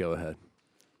 Sean. Go ahead.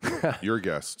 Your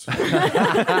guest.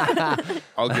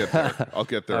 I'll get there. All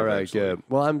right, eventually. Good.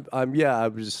 Well, I'm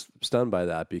just stunned by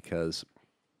that because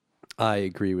I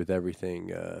agree with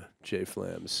everything Jay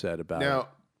Flam said about Now,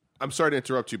 I'm sorry to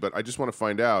interrupt you, but I just want to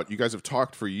find out. You guys have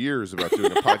talked for years about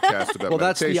doing a podcast about Well,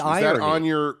 that's the meditation. Is that irony. on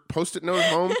your Post-it note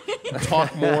at home?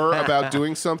 Talk more about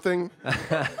doing something.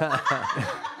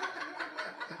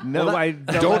 No, I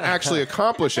don't. Don't actually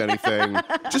accomplish anything.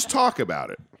 Just talk about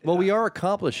it. Well, we are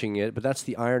accomplishing it, but that's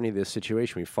the irony of this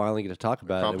situation. We finally get to talk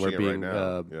about it, and we're Accomplishing being it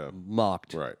right now. Yeah.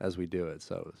 mocked Right. as we do it.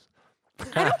 So,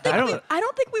 I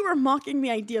don't think we were mocking the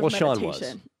idea of Well, Sean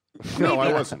meditation. No,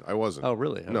 I wasn't. oh,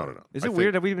 really? No. Is I it think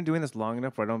weird that we've been doing this long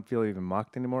enough where I don't feel even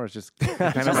mocked anymore? It's just kind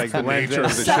of like the blends nature in.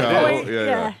 of the Separate-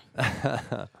 show.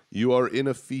 Yeah. You are in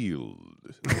a field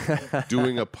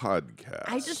doing a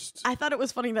podcast. I thought it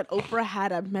was funny that Oprah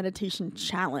had a meditation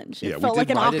challenge. It Yeah, we felt did like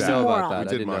an mock I didn't know about oxymoron. that. We I did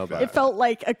didn't know mock about that. It felt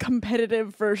like a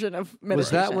competitive version of meditation. Was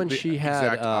that when the she had?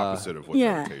 exact opposite of what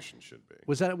yeah. meditation should be.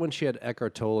 Was that when she had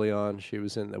Eckhart Tolle on? She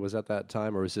was in. Was that that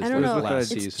time, or was this I don't like know. the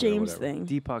last It's season? or James' whatever?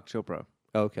 thing. Deepak Chopra.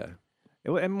 Okay.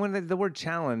 And when the word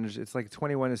challenge, it's like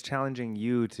 21 is challenging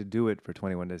you to do it for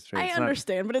 21 days straight. I It's not-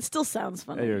 understand, but it still sounds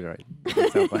funny. You're right.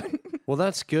 It's not funny. Well,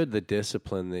 that's good. The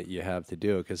discipline that you have to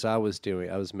do it, because I was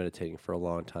meditating for a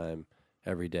long time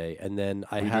every day, and then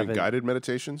I Are you doing haven't guided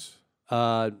meditations?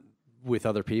 with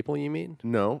other people. You mean?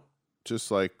 No,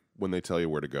 just like when they tell you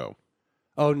where to go.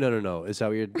 Oh no! Is that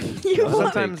what you're?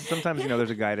 Sometimes there's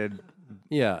a guided.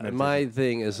 Yeah, and my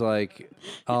thing is like,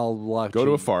 I'll watch. Go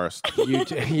to a forest. Yeah.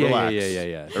 Relax.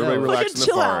 Yeah. Everybody No, relax in the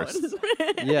Chill out. forest.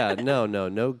 yeah,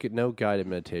 no guided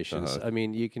meditations. Uh-huh. I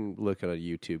mean, you can look at a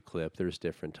YouTube clip. There's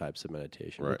different types of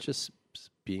meditation. Right. It's just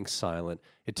being silent.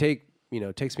 It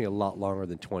takes me a lot longer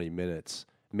than 20 minutes.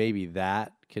 Maybe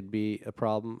that could be a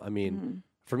problem. I mean,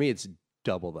 for me, it's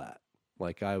double that.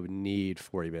 Like I would need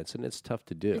 40 minutes, and it's tough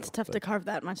to do. It's tough to carve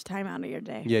that much time out of your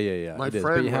day. Yeah. My it is, but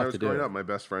friend, you when I have was to do growing it. up, my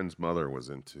best friend's mother was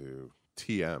into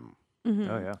TM, Oh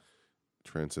yeah.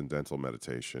 transcendental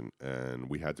meditation, and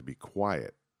we had to be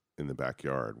quiet in the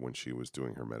backyard when she was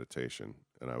doing her meditation.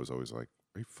 And I was always like,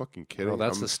 "Are you fucking kidding?" Well,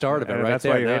 that's I'm, the start of it, and right that's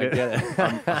there. why you Now hate I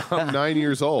get it. I'm 9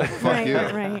 years old. Fuck Right, you.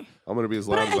 right. I'm gonna be as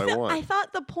But loud as I want. I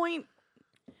thought the point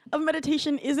of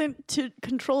meditation isn't to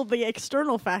control the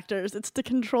external factors; it's to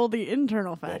control the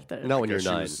internal factors. Not when I you're guess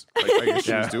she 9. was- I guess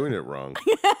she was Yeah. doing it wrong.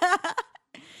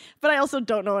 But I also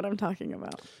don't know what I'm talking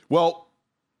about. Well,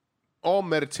 all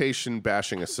meditation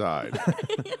bashing aside,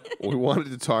 we wanted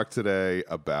to talk today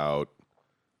about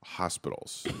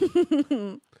hospitals.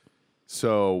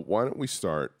 So why don't we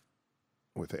start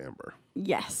with Amber?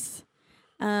 Yes.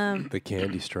 The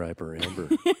candy striper, Amber.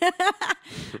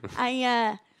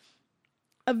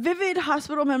 A vivid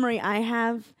hospital memory I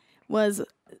have was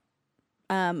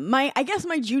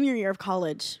my junior year of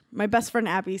college. My best friend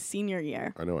Abby's senior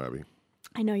year. I know, Abby.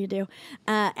 I know you do.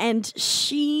 And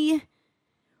she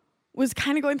was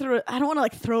kind of going through, I don't want to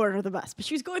like throw her under the bus, but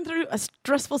she was going through a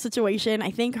stressful situation.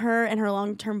 I think her and her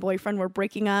long-term boyfriend were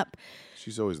breaking up.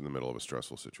 She's always in the middle of a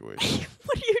stressful situation.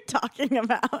 What are you talking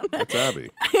about? That's Abby.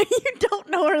 You don't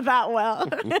know her that well.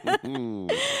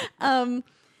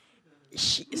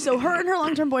 So her and her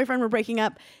long-term boyfriend were breaking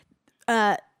up.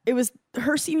 It was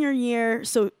her senior year,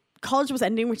 so college was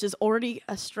ending, which is already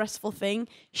a stressful thing.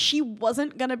 She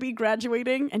wasn't going to be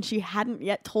graduating, and she hadn't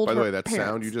yet told her By the way, that parents.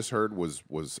 sound you just heard was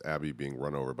Abby being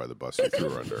run over by the bus you threw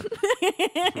her under.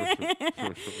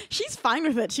 She's fine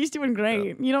with it. She's doing great.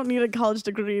 Yeah. You don't need a college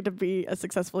degree to be a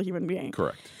successful human being.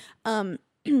 Correct.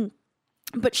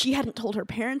 But she hadn't told her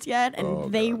parents yet,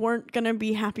 and they weren't going to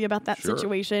be happy about that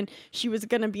situation. She was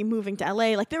going to be moving to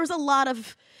LA. Like, there was a lot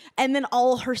of, and then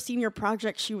all her senior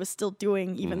projects she was still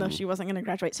doing, even though she wasn't going to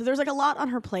graduate. So there's like a lot on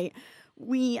her plate.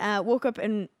 We woke up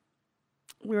and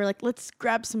we were like, let's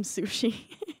grab some sushi.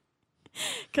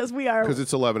 Because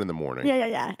it's 11 in the morning.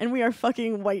 Yeah. And we are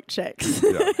fucking white chicks.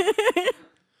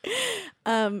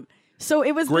 Yeah. So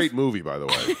it was great movie, by the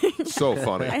way. So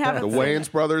funny. I haven't The seen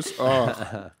Wayans brothers.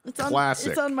 Oh,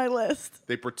 classic. It's on my list.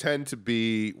 They pretend to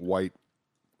be white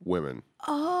women.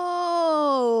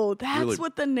 Oh, that's Really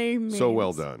what the name means. So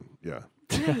well done. Yeah.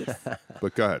 Nice.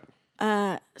 But go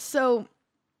ahead. So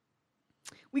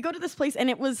we go to this place, and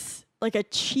it was like a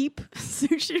cheap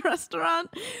sushi restaurant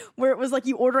where it was like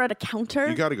you order at a counter.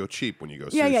 You got to go cheap when you go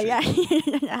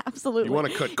sushi. Yeah, absolutely. You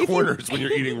want to cut corners when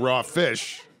you're eating raw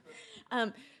fish.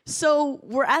 So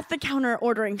we're at the counter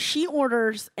ordering. She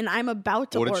orders, and I'm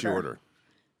about to order. What did she order?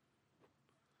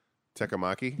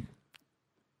 Tekkemaki?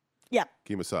 Yeah.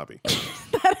 Kimasabi.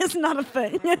 That is not a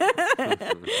thing.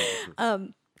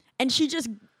 And she just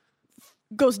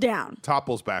goes down.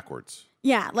 Topples backwards.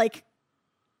 Yeah, like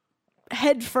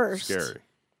head first. Scary.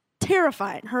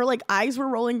 Terrifying. Her like eyes were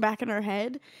rolling back in her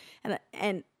head,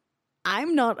 and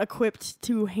I'm not equipped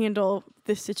to handle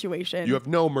this situation. You have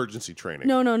no emergency training.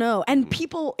 No. And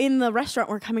people in the restaurant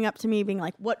were coming up to me being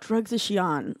like, "What drugs is she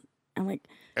on?" I'm like,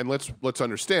 and let's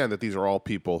understand that these are all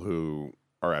people who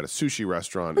are at a sushi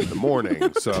restaurant in the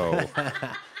morning, so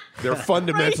they're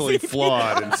fundamentally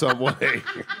flawed in some way.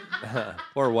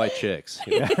 Or white chicks.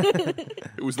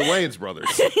 It was the Wayans brothers.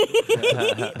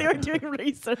 they were doing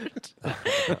research.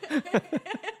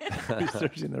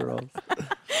 Researching their roles.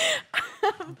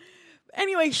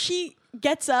 Anyway, she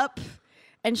gets up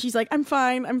and she's like, I'm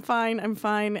fine.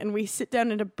 And we sit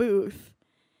down in a booth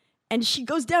and she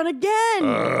goes down again.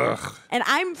 Ugh. And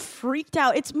I'm freaked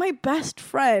out. It's my best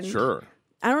friend. Sure.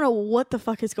 I don't know what the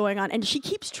fuck is going on. And she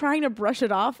keeps trying to brush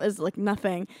it off as like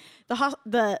nothing.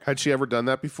 Had she ever done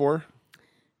that before?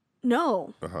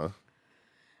 No. Uh-huh.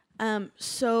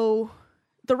 So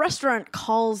the restaurant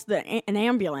calls an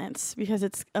ambulance because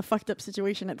it's a fucked up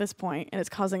situation at this point and it's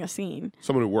causing a scene.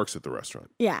 Someone who works at the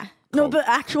restaurant. Yeah. Called. No, the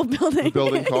actual building. The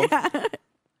building called? Yeah.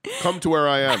 Come to where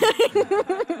I am.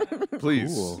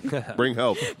 Please. Bring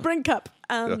help. Bring cup.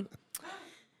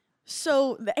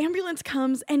 So the ambulance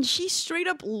comes and she straight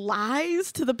up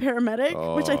lies to the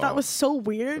paramedic, which I thought was so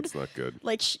weird. That's not good.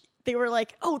 Like they were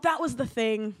like, oh, that was the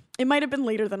thing. It might have been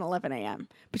later than 11 a.m.,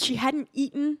 but she hadn't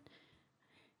eaten.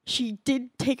 She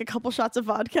did take a couple shots of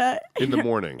vodka in the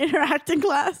morning in her acting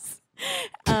class.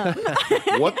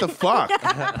 What the fuck?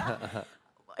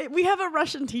 We have a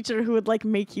Russian teacher who would like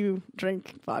make you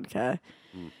drink vodka.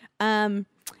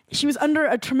 She was under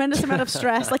a tremendous amount of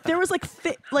stress. Like there was like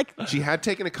she had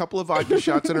taken a couple of vodka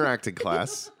shots in her acting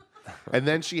class, and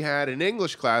then she had an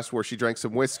English class where she drank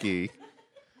some whiskey,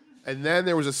 and then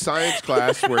there was a science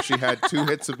class where she had 2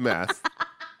 hits of meth.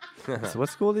 So what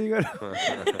school do you go to?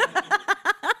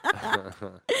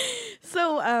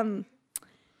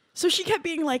 So she kept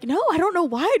being like, "No, I don't know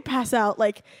why I'd pass out."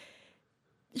 Like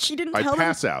she didn't tell I'd them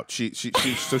pass out.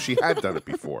 So she had done it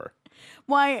before.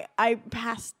 why I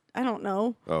passed. I don't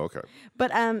know. Oh, okay.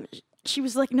 But she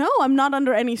was like, "No, I'm not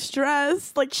under any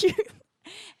stress." Like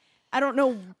I don't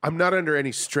know. I'm not under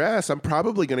any stress. I'm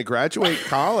probably going to graduate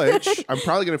college. I'm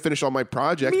probably going to finish all my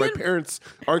projects. My parents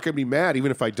aren't going to be mad even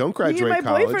if I don't graduate me and my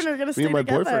college. boyfriend are going to stay Me and my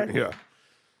together. boyfriend, yeah.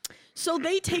 So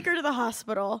they take her to the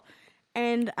hospital,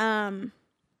 and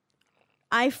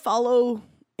I follow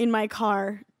in my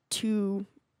car to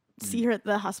see her at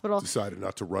the hospital. Decided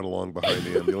not to run along behind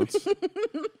the ambulance.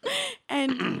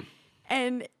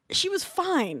 and she was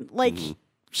fine. Like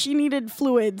she needed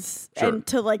fluids and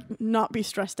to like not be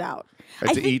stressed out.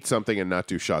 And to eat something and not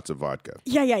do shots of vodka.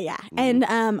 Yeah. And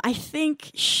I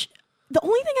think the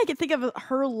only thing I could think of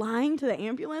her lying to the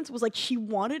ambulance was like she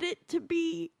wanted it to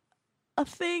be a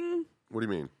thing. What do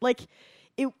you mean? Like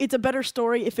it's a better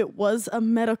story if it was a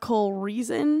medical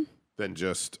reason. Than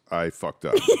just, I fucked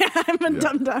up. Yeah, I'm a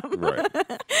dum-dum.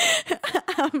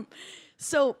 Right.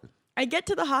 So I get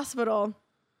to the hospital,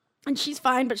 and she's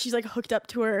fine, but she's like hooked up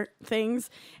to her things.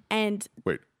 And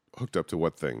Wait, hooked up to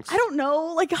what things? I don't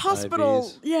know, like a hospital.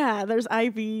 IVs. Yeah, there's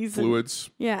IVs.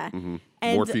 Fluids? Yeah. Mm-hmm.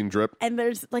 And, Morphine drip? And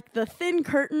there's like the thin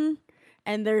curtain,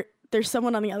 and there's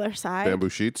someone on the other side. Bamboo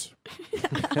sheets?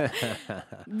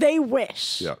 They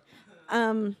wish. Yeah.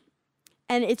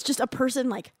 And it's just a person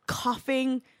like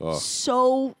coughing Oh.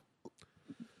 so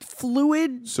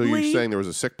fluid. So you're saying there was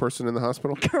a sick person in the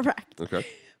hospital? Correct. Okay.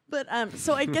 But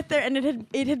so I get there, and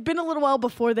it had been a little while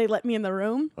before they let me in the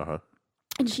room. Uh-huh.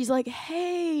 And she's like,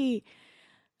 "Hey,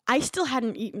 I still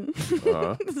hadn't eaten.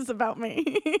 Uh-huh. This is about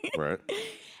me." Right.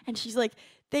 And she's like,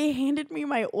 "They handed me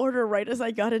my order right as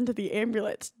I got into the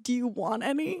ambulance. Do you want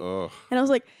any?" Ugh. And I was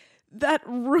like, "That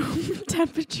room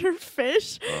temperature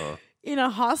fish in a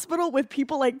hospital with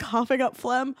people like coughing up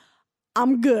phlegm,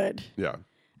 I'm good." Yeah.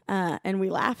 And we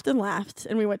laughed, and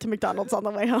we went to McDonald's on the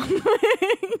way home.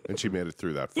 And she made it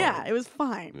through that fine. Yeah, it was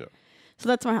fine. Yeah. So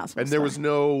that's my hospital. And there story. was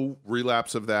no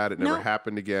relapse of that. It never Nope.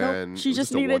 happened Nope. again. She It was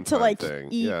just a needed to one-time like thing.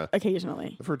 eat Yeah.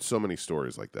 occasionally. I've heard so many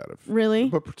stories like that. Really?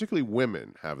 But particularly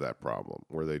women have that problem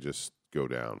where they just go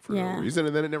down for Yeah. no reason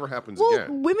and then it never happens Well,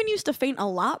 again. women used to faint a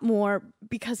lot more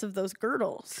because of those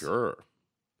girdles. Sure.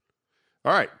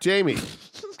 All right, Jamie.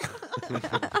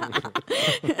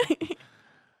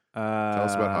 Tell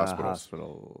us about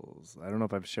hospitals. I don't know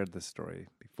if I've shared this story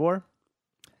before,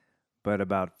 but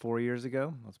about 4 years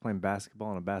ago, I was playing basketball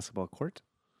on a basketball court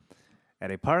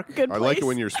at a park Good I place. like it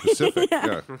when you're specific.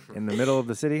 Yeah. Yeah. in the middle of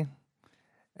the city,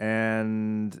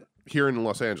 and Here in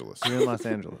Los Angeles. here in Los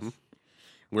Angeles.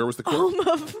 Where was the court? Home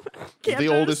of The campers.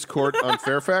 oldest court on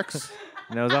Fairfax?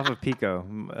 And I was off of Pico,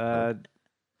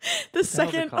 The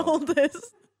second called?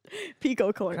 oldest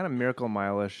Pico court. kind of Miracle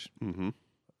Mile-ish Mm-hmm.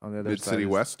 on the other Mid side. City is-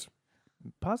 West?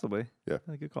 Possibly. Yeah.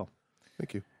 Good call.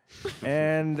 Thank you.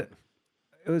 And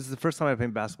it was the first time I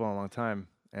played basketball in a long time.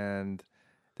 And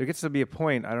there gets to be a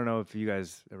point, I don't know if you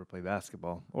guys ever play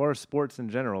basketball or sports in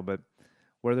general, but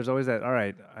where there's always that, all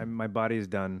right, my body is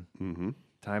done. Mm-hmm.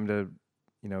 Time to,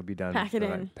 be done. Pack it for the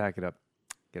night. in. Pack it up.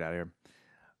 Get out of here.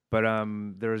 But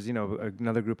there was,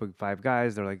 another group of 5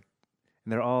 guys. They're like,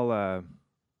 and they're all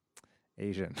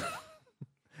Asian.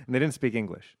 And they didn't speak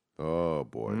English. Oh,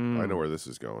 boy. I know where this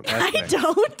is going. I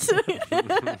don't.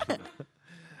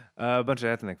 A bunch of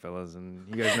ethnic fellas, and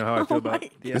you guys know how I feel about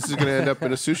the This is going to end up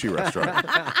in a sushi restaurant.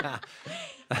 I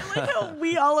like how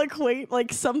we all equate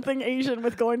like something Asian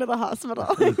with going to the hospital.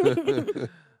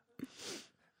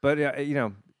 But yeah,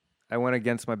 I went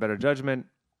against my better judgment,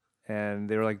 and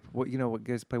they were like, "What? What?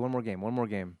 Guys, play one more game. One more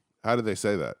game." How did they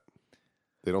say that?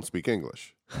 They don't speak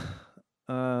English.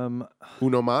 Um,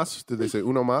 Uno más? Did they say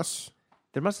uno más?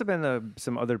 there must have been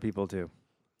some other people too,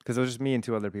 because it was just me and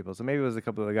 2 other people. So maybe it was a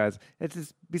couple of the guys. It's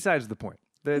just besides the point.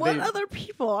 What other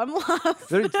people? I'm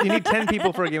lost. You need 10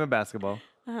 people for a game of basketball,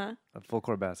 Uh-huh. a full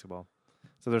court basketball.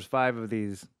 So there's 5 of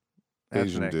these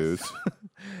Asian ethnics. dudes.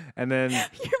 And then You're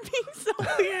being so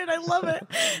weird. I love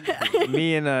it.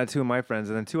 me and 2 of my friends,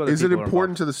 and then 2 other Is it people. are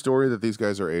important involved. to the story that these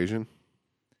guys are Asian?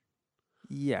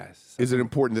 Yes. Is it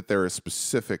important that they're a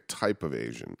specific type of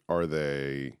Asian? Are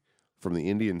they from the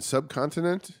Indian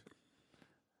subcontinent?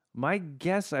 My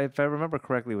guess, if I remember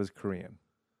correctly, was Korean.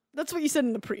 That's what you said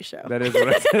in the pre-show. That is what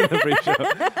I said in the pre-show.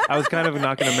 I was kind of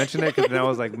not going to mention it because then I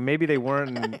was like, maybe they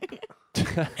weren't. But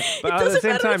at the Doesn't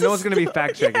same matter, time, it's no a one's going to be sto-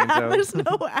 fact checking. Yeah, So there's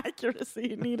no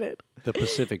accuracy needed. The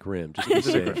Pacific Rim, just be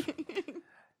safe.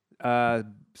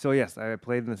 So yes, I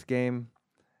played in this game,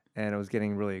 and it was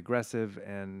getting really aggressive.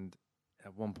 And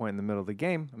at one point in the middle of the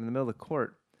game, I'm in the middle of the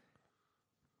court,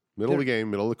 Middle of the game,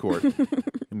 middle of the court. in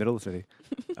the middle of the city.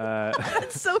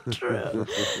 That's so true.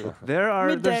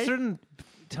 There's Midday. certain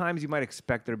times you might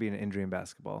expect there to be an injury in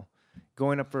basketball.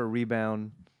 Going up for a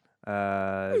rebound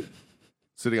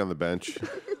Sitting on the bench.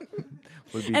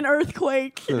 would be An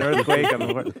earthquake. an earthquake on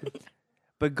the court.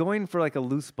 But going for like a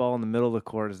loose ball in the middle of the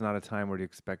court is not a time where you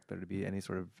expect there to be any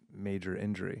sort of major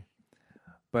injury.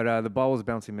 But the ball was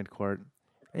bouncing mid-court.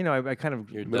 I kind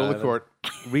of Middle of the court.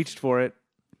 reached for it,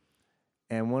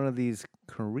 and one of these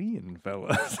Korean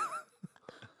fellas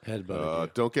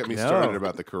Headbutt. Don't get me No. started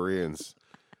about the Koreans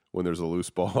when there's a loose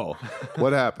ball.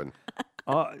 What happened?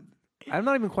 I'm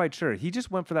not even quite sure. He just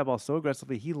went for that ball so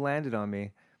aggressively. He landed on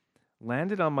me,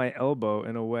 landed on my elbow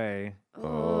in a way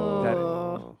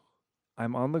that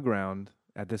I'm on the ground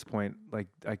at this point, like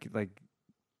I could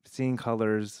seeing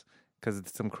colors because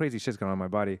it's some crazy shit's going on in my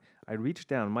body. I reached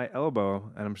down my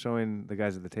elbow, and I'm showing the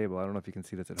guys at the table. I don't know if you can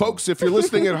see this at Folks, if you're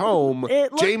listening at home,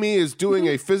 It look- Jamie is doing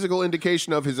a physical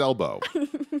indication of his elbow.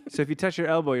 So if you touch your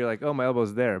elbow, you're like, oh, my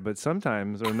elbow's there. But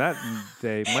sometimes, or in that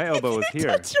day, my elbow was here.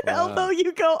 Touch your elbow,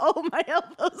 you go, oh, my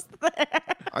elbow's there.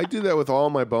 I do that with all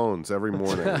my bones every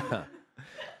morning.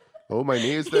 Oh, my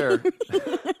knee is there.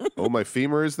 Oh, my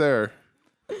femur is there.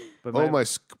 But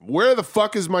Where the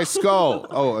fuck is my skull?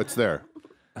 Oh, it's there.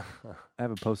 I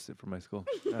have a Post-it for my skull.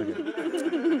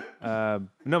 Okay.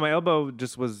 No, my elbow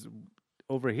just was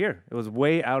over here. It was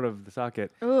way out of the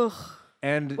socket. Ugh.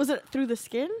 And Was it through the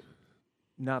skin?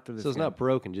 not through the So it's skin. not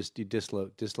broken, just you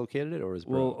dislocated it, or is it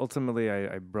Well, broken? ultimately,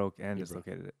 I broke and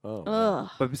dislocated it. Oh, Ugh.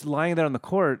 But just lying there on the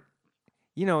court,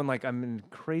 and like I'm in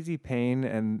crazy pain,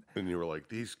 and And you were like,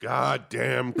 these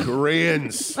goddamn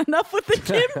Koreans. Enough with the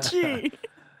kimchi.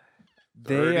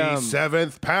 they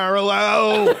 37th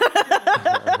parallel.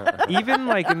 even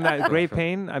like in that great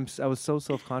pain, I was so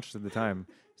self-conscious at the time,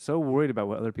 so worried about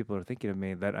what other people are thinking of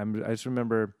me that I just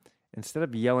remember instead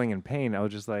of yelling in pain, I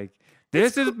was just like,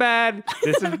 "This is bad.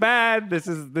 This is bad. This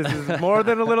is more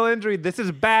than a little injury. This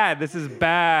is bad. This is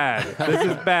bad. This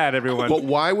is bad." Everyone, But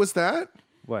why was that?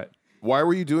 what? Why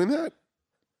were you doing that?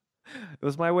 It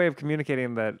was my way of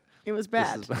communicating that It was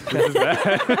bad. this is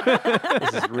bad.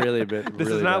 this is really a bit. This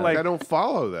is really not bad. like- I don't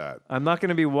follow that. I'm not going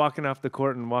to be walking off the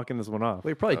court and walking this one off. Well,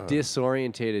 you're probably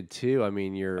disorientated too. I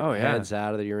mean, your Oh, yeah. head's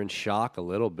out of there. You're in shock a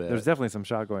little bit. There's definitely some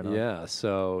shock going on. Yeah,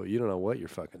 so you don't know what you're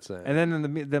fucking saying. And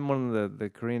then one of the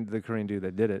Korean dude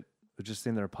that did it was just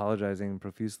sitting there apologizing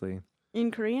profusely.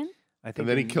 In Korean? I think And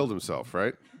then he in- killed himself,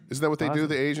 right? Isn't that what they do,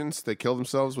 the Asians? They kill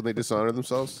themselves when they dishonor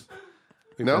themselves?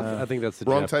 No? I think that's the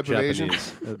Wrong type of Asian?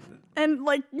 Japanese. And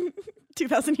like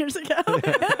 2,000 years ago.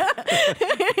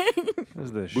 It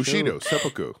was the Bushido,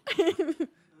 seppuku,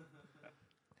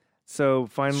 So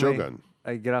finally, shogun.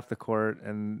 I get off the court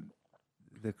and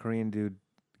the Korean dude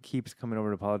keeps coming over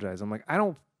to apologize. I'm like, I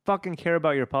don't fucking care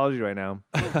about your apology right now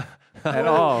at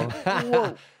all.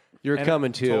 You're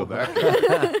coming too. Told that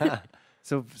guy.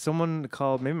 So someone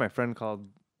called, maybe my friend called,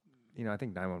 I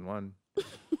think 911,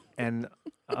 and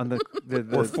on the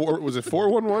Was it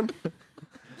 411?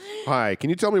 Hi,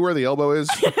 can you tell me where the elbow is?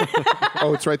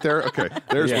 Oh, it's right there? Okay,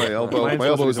 there's Yeah. my elbow. Mine's My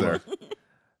supposed to elbow's be there.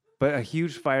 but a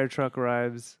huge fire truck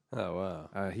arrives, Oh wow.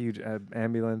 a huge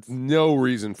ambulance. No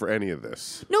reason for any of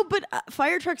this. No, but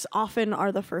fire trucks often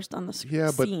are the first on the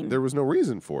Yeah, but scene. there was no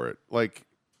reason for it. Like,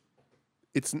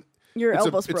 Your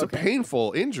elbow's it's a broken.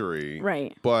 painful injury.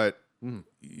 Right. But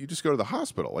you just go to the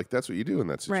hospital. Like, that's what you do in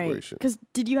that Right. situation. Because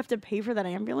did you have to pay for that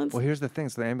ambulance? Well, here's the thing.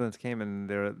 So the ambulance came and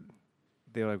they were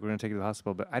like, we're going to take you to the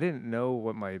hospital. But I didn't know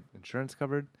what my insurance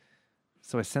covered.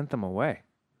 So I sent them away.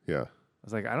 Yeah. I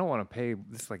was like, I don't want to pay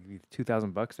this like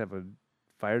 $2,000 to have a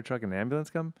fire truck and an ambulance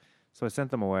come. So I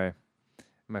sent them away.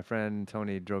 My friend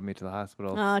Tony drove me to the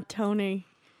hospital. Tony.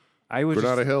 I was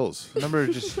Granada just, Hills. remember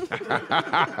just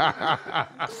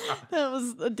That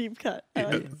was a deep cut. I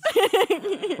like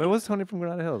it. what was Tony from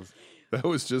Granada Hills? That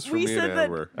was just for We me and said that-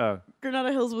 Amber. Oh,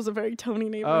 Granada Hills was a very Tony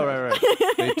neighborhood. oh,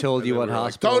 right. They told you They what were like,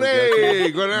 hospital. to go to?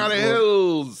 Tony, Granada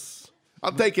Hills.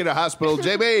 I'll take you to hospital,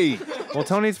 JB. Well,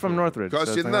 Tony's from Northridge. Cost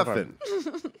so you it's not far. nothing.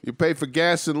 You pay for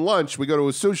gas and lunch. We go to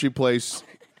a sushi place.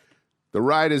 The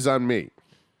ride is on me.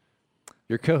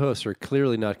 Your co-hosts are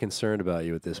clearly not concerned about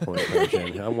you at this point,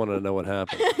 Jen. I want to know what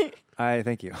happened.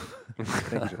 Thank you.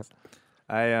 Thank you, Jess.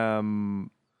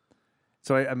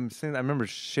 So I'm sitting. I remember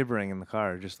shivering in the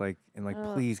car, just like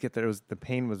please get there. It was the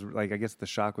pain was like I guess the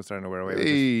shock was starting to wear away. It was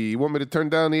Hey, you want me to turn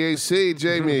down the AC,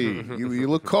 Jamie? you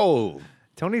look cold. just-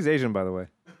 Tony's Asian, by the way.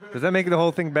 Does that make the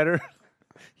whole thing better?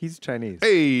 He's Chinese.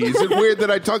 Hey, is it weird that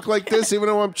I talk like this even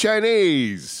though I'm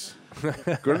Chinese?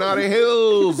 Granada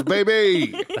Hills,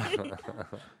 baby.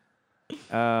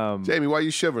 Jamie, why are you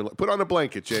shivering? Put on a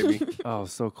blanket, Jamie. Oh,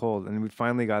 so cold. And we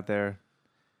finally got there.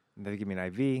 And they gave me an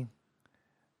IV.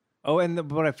 Oh,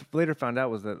 and what I later found out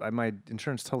was that my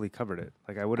insurance totally covered it.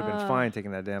 Like I would have been fine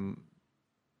taking that damn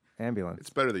ambulance. It's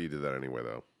better that you did that anyway,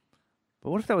 though. But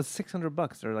what if that was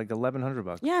 $600 or like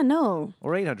 $1,100 Yeah, no.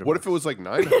 or $800? What if it was like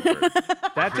 900?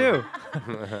 that too?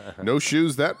 No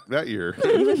shoes that year.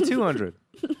 Even 200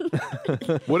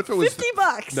 What if it was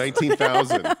 $50.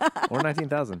 19,000? or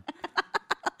 19,000.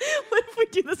 What if we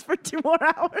do this for 2 more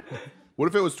hours? What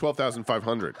if it was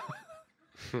 12,500?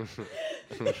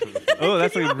 Oh,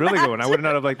 that's a really good one. I would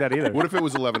not have liked that either. What if it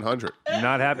was 1,100?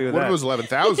 Not happy with What that. if it was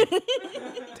 11,000?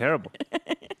 Terrible.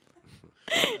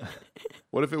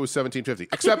 What if it was 1750?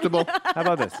 Acceptable. How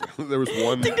about this? There was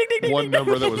one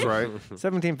number that was right.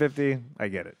 1750. I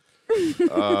get it.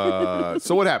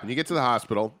 So what happened? You get to the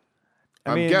hospital.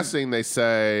 I'm mean- guessing they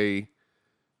say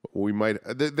we might.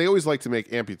 They always like to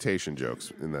make amputation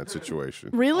jokes in that situation.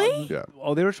 Really? Yeah.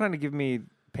 Oh, they were trying to give me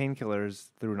painkillers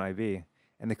through an IV,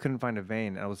 and they couldn't find a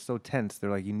vein. And I was so tense. They're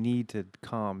like, you need to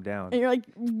calm down. And you're like,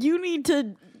 you need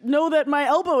to know that my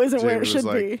elbow isn't where Jamie it should was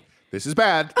like, be. This is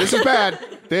bad. This is bad.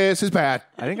 This is bad.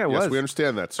 I think I Yes, was. we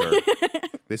understand that, sir.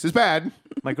 This is bad.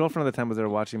 My girlfriend at the time was there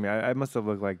watching me. I must have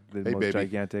looked like the Hey, most baby.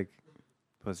 gigantic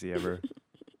pussy ever.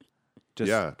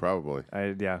 Yeah, probably.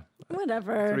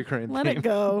 Whatever. recurring Let theme. it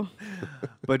go.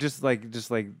 But just like,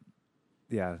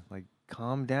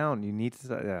 calm down. You need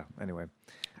to, anyway.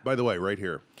 By the way, right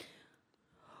here.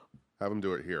 Have them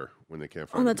do it here when they can't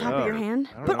find On the it. top of your hand.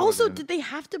 I don't But know, also, dude. did they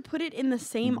have to put it in the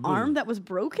same arm that was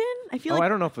broken? I feel like. I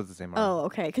don't know if it was the same arm. Oh,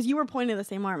 okay. Because you were pointing at the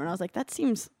same arm, and I was like, that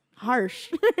seems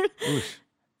harsh.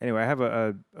 Anyway, I have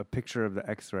a picture of the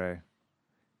X-ray,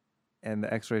 and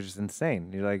the X-ray is just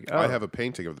insane. You're like, oh. I have a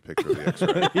painting of the picture of the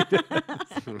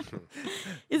X-ray.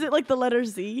 Is it like the letter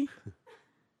Z?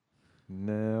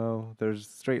 No, there's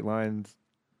straight lines,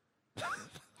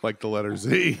 Like the letter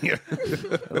Z.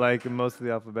 like in most of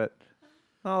the alphabet.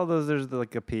 All those, there's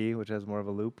like a P, which has more of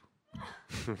a loop.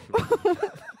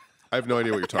 I have no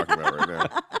idea what you're talking about right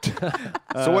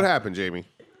now. So what happened, Jamie?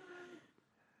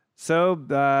 So,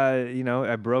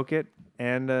 I broke it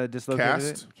and dislocated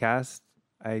Cast? it. Cast.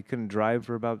 I couldn't drive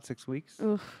for about 6 weeks.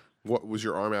 What was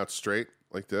your arm out straight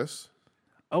like this?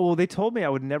 Oh, well, they told me I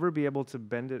would never be able to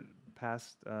bend it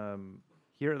past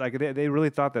here. Like, they really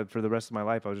thought that for the rest of my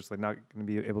life, I was just, like, not going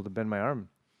to be able to bend my arm,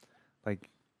 like,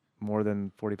 more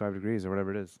than 45 degrees or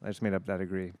whatever it is. I just made up that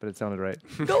degree, but it sounded right.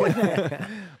 Go with it.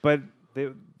 But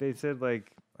they said,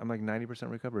 like, I'm, like, 90%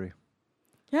 recovery.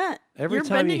 Yeah. Every you're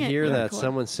time you bending it hear that, quick.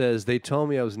 someone says, they told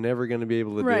me I was never going to be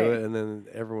able to Right. do it. And then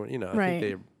everyone, I Right. think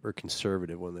they were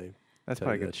conservative when they That's tell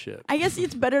probably you good. that shit. I guess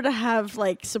it's better to have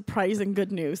like surprising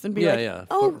good news than be Yeah, like, yeah,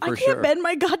 oh, for I can't sure. bend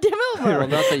my goddamn elbow. Well,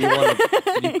 not that you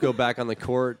want to you go back on the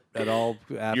court at all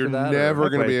after You're that. never or-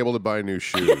 going to be Right. able to buy new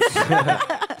shoes.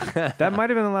 That might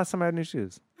have been the last time I had new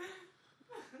shoes.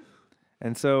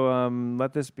 And so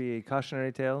let this be a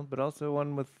cautionary tale, but also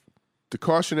one with... The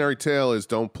cautionary tale is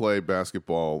don't play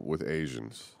basketball with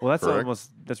Asians. Well, correct?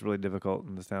 that's really difficult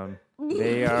in this town.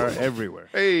 They are everywhere.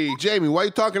 Hey, Jamie, why are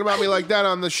you talking about me like that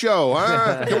on the show?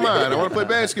 Huh? Come on, I want to play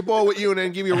basketball with you and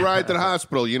then give you a ride to the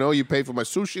hospital. You pay for my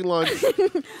sushi lunch.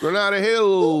 Granada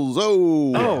Hills.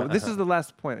 Oh, this is the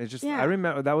last point. It's just, Yeah. I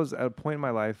remember that was a point in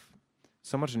my life,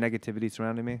 so much negativity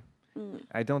surrounding me.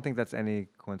 I don't think that's any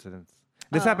coincidence.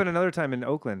 This happened another time in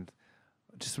Oakland.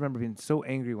 I just remember being so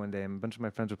angry one day, and a bunch of my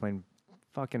friends were playing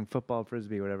fucking football,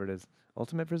 frisbee, whatever it is.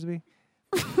 Ultimate frisbee?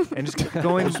 And just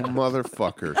going, Those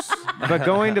motherfuckers. but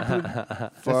going to,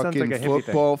 that sounds Fucking like a hippie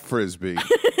football frisbee.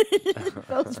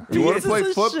 Those You want to pieces play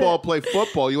of football, shit. play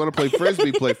football. You want to play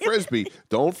frisbee, play frisbee.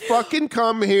 Don't fucking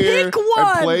come here Pick and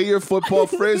one. play your football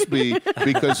frisbee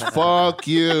because fuck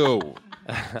you.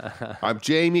 I'm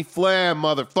Jamie Flam,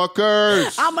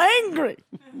 motherfuckers. I'm angry.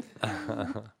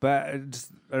 But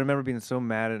I remember being so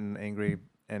mad and angry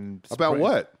and About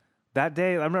what? that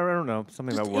day. I don't know,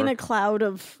 something Just about work. in a cloud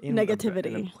of In a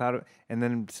negativity. cloud of, and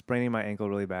then spraining my ankle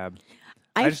really bad.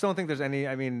 I just don't think there's any.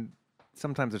 I mean,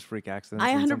 sometimes there's freak accidents. I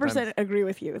and 100% sometimes- agree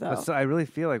with you, though. But so I really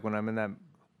feel like when I'm in that,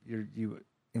 you increase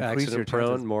your Accident prone,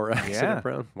 chances. more accident Yeah.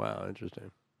 prone. Wow,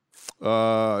 interesting.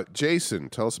 Jason,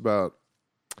 tell us about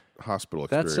hospital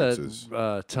That's experiences.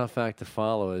 a tough act to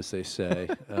follow, as they say.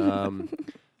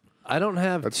 I don't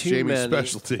have That's too Jamie's many.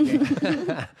 specialty.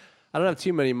 I don't have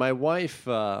too many. My wife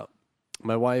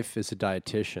is a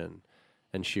dietitian,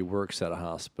 and she works at a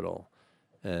hospital.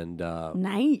 And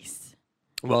Nice.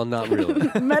 well, not really.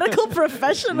 Medical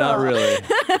professional. Not really.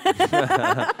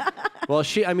 Well,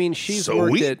 she's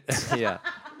worked Sweet. at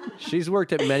she's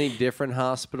worked at many different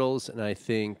hospitals, and I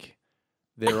think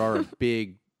there are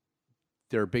big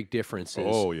differences.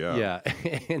 Oh, yeah.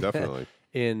 Yeah, Definitely.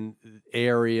 in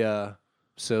area,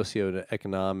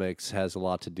 socioeconomics has a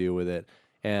lot to do with it,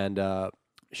 and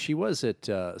she was at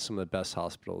some of the best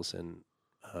hospitals in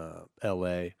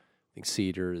L.A. I think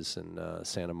Cedars and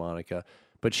Santa Monica.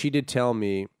 But she did tell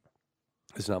me,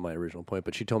 it's not my original point,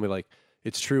 but she told me, like,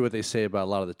 it's true what they say about a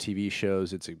lot of the TV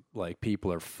shows. It's like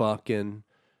people are fucking,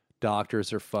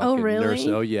 doctors are fucking, really? nurses.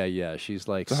 Oh, yeah. She's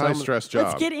like, It's a high stress job.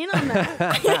 Let's get in on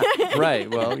that. right.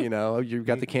 Well, you've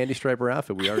got the candy striper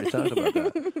outfit. We already talked about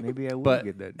that. Maybe I will But-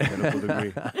 get that medical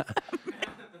degree.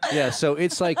 Yeah. So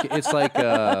it's like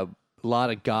a lot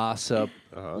of gossip.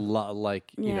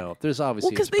 Yeah. There's obviously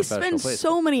Well, because it's a they professional spend place,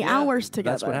 so but- many hours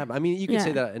together. That's what happened. I mean, you can say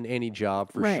Yeah. that in any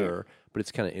job for Right. sure, but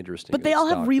it's kind of interesting. But they that all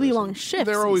it's have really doctors long and- shifts.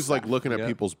 They're and always stuff. like looking at Yeah.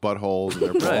 people's buttholes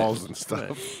and their balls and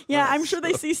stuff. Yeah, I'm sure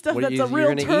they see stuff Well, that's a you're real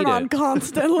gonna eat turn on it.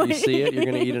 constantly. You see it, you're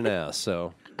going to eat an ass.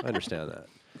 So I understand that.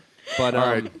 But All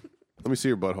right. Let me see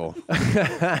your butthole.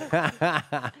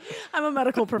 I'm a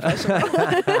medical professional.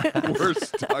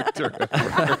 Worst doctor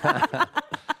ever.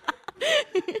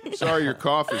 Sorry, your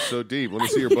cough is so deep. Let me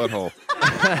see your butthole.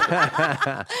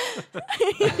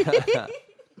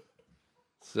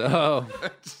 So,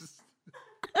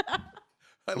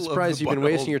 I'm surprised you've been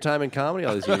wasting your time in comedy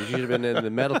all these years. You should have been in the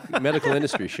medical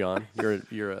industry, Sean.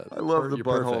 You're a. I love the you're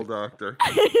butthole perfect. doctor.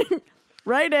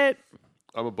 Write it.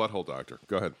 I'm a butthole doctor.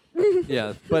 Go ahead.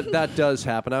 Yeah, but that does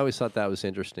happen. I always thought that was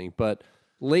interesting. But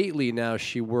lately now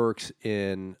she works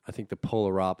in, I think, the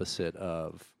polar opposite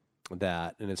of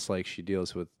that. And it's like she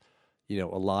deals with, a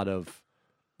lot of,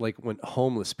 like when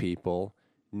homeless people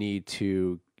need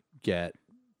to get,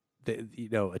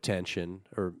 attention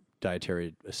or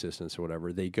dietary assistance or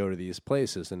whatever, they go to these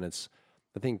places. And it's,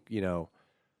 I think,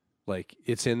 like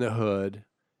it's in the hood.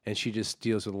 And she just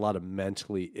deals with a lot of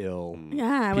mentally ill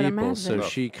Yeah, I would people. imagine. So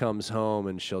she comes home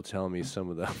and she'll tell me some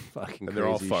of the fucking And they're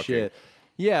all crazy fucking. shit.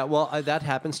 Yeah, well, that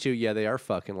happens too. Yeah, they are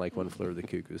fucking like One Flew Over the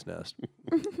Cuckoo's Nest.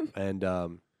 And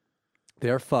they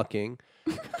are fucking.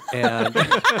 And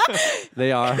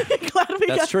they are. Glad we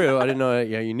got That's true. I didn't know.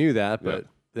 Yeah, you knew that, but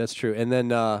that's true. And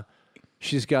then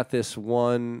she's got this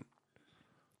one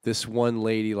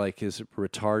lady, like, is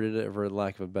retarded, for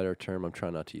lack of a better term. I'm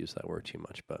trying not to use that word too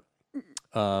much, but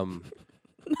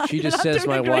she just says, doing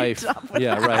my a great wife. job with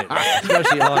Yeah, right.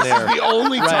 Especially on air. The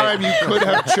only time you could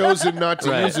have chosen not to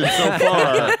Right. use it so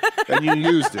far, and you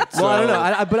used it. So Well, I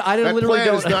don't know. But I that literally plan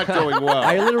don't. is not going well.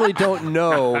 I literally don't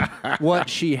know what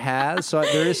she has. So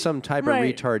there is some type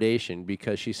Right. of retardation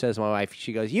because she says, my wife,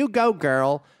 she goes, "You go,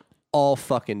 girl," all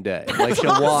fucking day. Like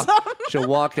she'll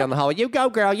walk down the hallway, "You go,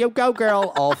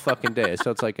 girl," all fucking day.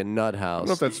 So it's like a nut I house. don't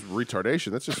know if that's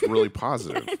retardation. That's just really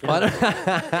positive.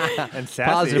 And sassy.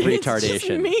 Positive It's just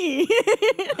retardation. me.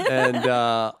 And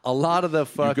a lot of the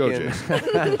You go, fucking.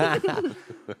 Jason.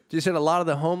 You said a lot of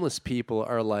the homeless people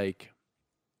are like,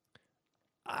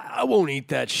 I won't eat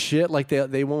that shit. Like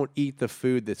they won't eat the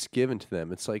food that's given to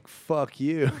them. It's like, fuck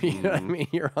you. You know what I mean?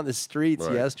 You're on the streets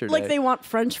Right. yesterday. Like they want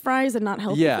French fries and not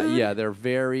healthy food? Yeah, they're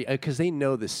very because they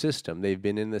know the system. They've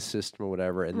been in the system or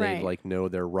whatever, and they Right. like know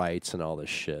their rights and all this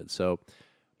shit. So,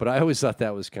 but I always thought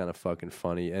that was kind of fucking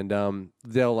funny. And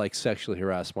they'll like sexually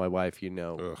harass my wife.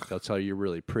 They'll tell her, "You're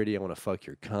really pretty. I want to fuck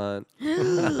your cunt."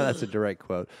 That's a direct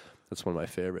quote. That's one of my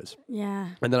favorites. Yeah.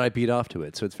 And then I beat off to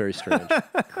it, so it's very strange.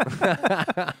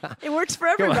 It works for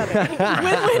everybody.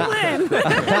 Win.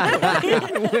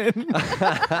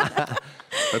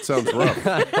 That sounds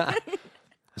rough.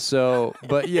 So,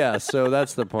 but yeah, so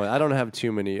that's the point. I don't have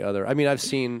too many other. I mean, I've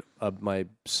seen my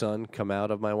son come out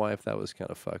of my wife. That was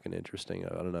kind of fucking interesting. I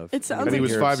don't know. If It sounds And he like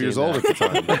was here have 5 years seen old that. at the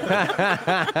time.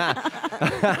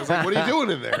 I was like, what are you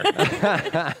doing in there?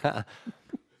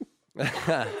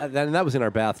 And that was in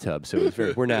our bathtub, so it was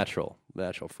very. We're natural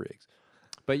freaks.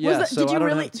 But yeah, Was that- so did you I don't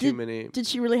really- have too many. Did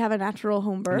she really have a natural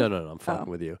home birth? No, I'm fucking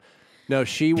Oh. with you. No,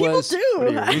 she People was. do. What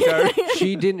are you, retard?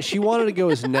 She didn't. She wanted to go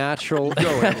as natural. Go,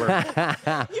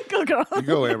 Amber. You go, girl. You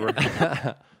go,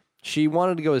 Amber. She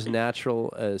wanted to go as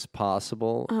natural as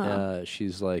possible.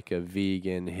 She's like a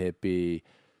vegan hippie.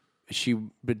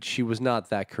 But she was not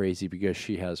that crazy because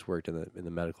she has worked in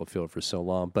the medical field for so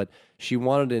long. But she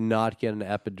wanted to not get an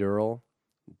epidural.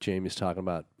 Jamie's talking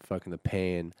about fucking the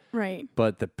pain, Right.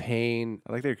 but the pain.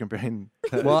 I like that you're comparing.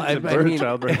 Well, I mean,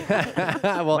 childbirth.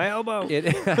 well, My elbow.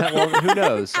 well, who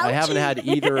knows? I haven't had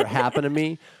either happen to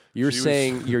me. You're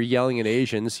saying you're yelling at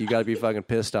Asians. You got to be fucking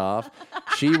pissed off.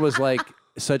 She was like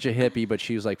such a hippie, but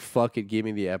she was like, "Fuck it, give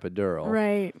me the epidural."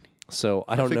 Right. So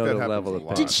I don't think know that the happens level a of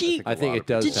lot. pain. Did she- I think a it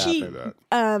does Did she- happen.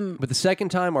 that. But the second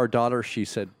time, our daughter, she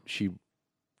said she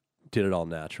did it all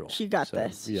natural. She got So,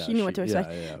 this. yeah, she knew what to yeah,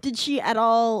 expect. yeah. Did she at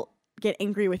all get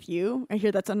angry with you? I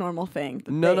hear that's a normal thing.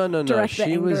 that No, they no. direct the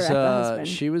She anger was at the husband.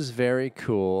 she was very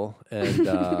cool, and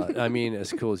I mean,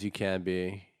 as cool as you can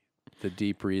be. The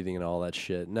deep breathing and all that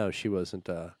shit. No, she wasn't.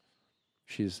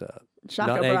 She's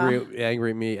Shaka not bra. angry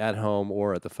at me at home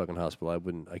or at the fucking hospital.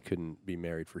 I couldn't be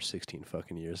married for 16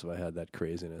 fucking years if I had that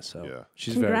craziness. So Yeah.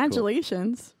 she's very cool.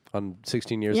 Congratulations. On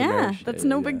 16 years of Yeah, marriage. that's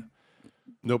no big.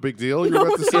 No big deal, you're No,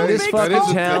 about to no say? big In this deal.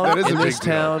 fucking town, that is in a big this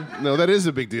deal. town. No, that is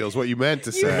a big deal, is what you meant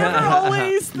to You say. never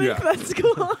always think Yeah. that's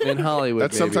cool. In Hollywood,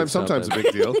 That's maybe it's sometimes a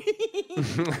something. big deal.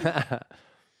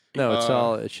 No, it's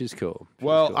all. She's cool. She's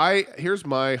Well, cool. here's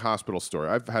my hospital story.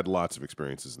 I've had lots of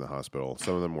experiences in the hospital.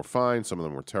 Some of them were fine, some of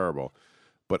them were terrible.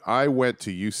 But I went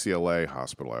to UCLA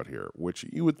hospital out here, which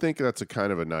you would think that's a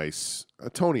kind of a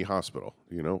Tony hospital.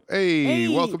 Hey, Hey,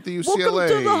 welcome to UCLA.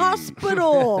 Welcome to the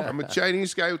hospital. I'm a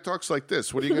Chinese guy who talks like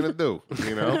this. What are you going to do?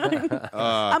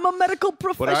 I'm a medical But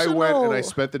professional. I went and I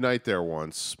spent the night there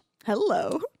once.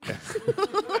 Hello.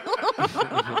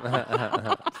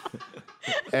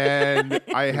 And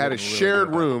I had a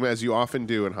shared room, as you often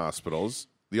do in hospitals.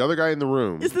 The other guy in the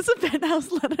room. Is this a penthouse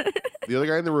letter? The other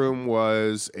guy in the room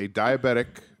was a diabetic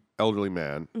elderly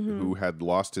man who had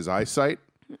lost his eyesight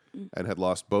and had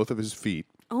lost both of his feet.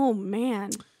 Oh,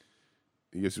 man.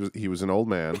 He was an old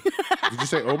man. Did you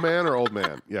say old man or old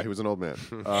man? Yeah, he was an old man.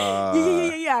 Yeah.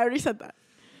 I already said that.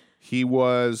 He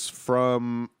was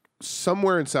from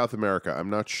somewhere in South America. I'm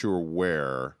not sure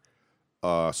where.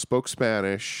 Spoke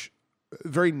Spanish,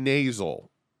 very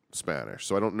nasal Spanish.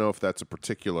 So I don't know if that's a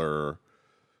particular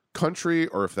country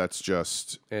or if that's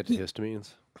just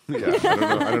Antihistamines. yeah.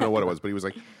 I don't know what it was, but he was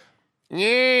like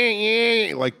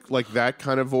yeah, like that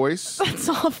kind of voice. That's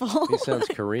awful. He sounds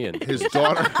Korean. His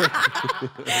daughter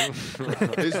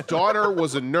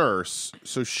was a nurse,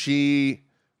 so she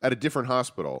at a different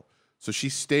hospital. So she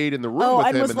stayed in the room with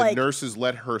him, and the nurses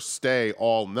let her stay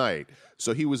all night.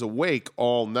 So he was awake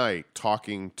all night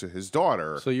talking to his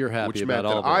daughter. So you're happy which about meant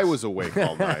all that I this. was awake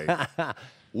all night,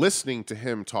 listening to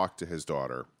him talk to his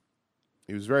daughter.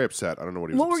 He was very upset. I don't know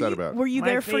what he was upset about. Were you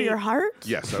there for your heart?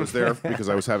 Yes, I was there because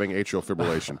I was having atrial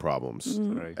fibrillation problems,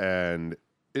 and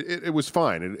it was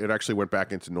fine. It actually went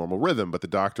back into normal rhythm. But the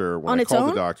doctor, when I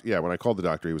called the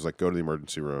doctor, he was like, "Go to the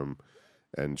emergency room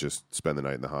and just spend the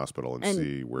night in the hospital and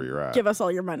see where you're at. Give us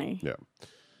all your money." Yeah.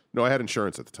 No, I had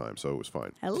insurance at the time, so it was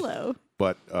fine. Hello.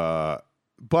 But the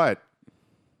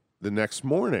next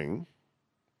morning,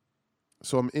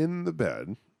 so I'm in the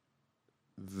bed.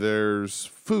 There's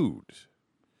food.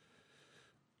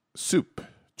 Soup,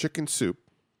 chicken soup.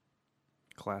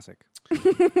 Classic.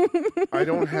 I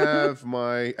don't have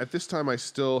at this time I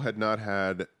still had not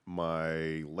had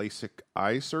my LASIK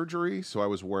eye surgery, so I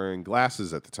was wearing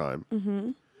glasses at the time.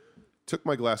 Mm-hmm. Took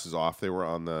my glasses off. They were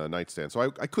on the nightstand, so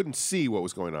I couldn't see what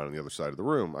was going on the other side of the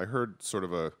room. I heard sort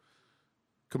of a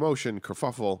commotion,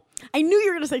 kerfuffle. I knew you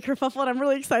were going to say kerfuffle, and I'm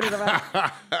really excited about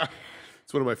it.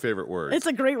 It's one of my favorite words. It's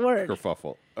a great word.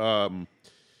 Kerfuffle.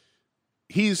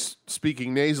 He's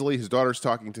speaking nasally. His daughter's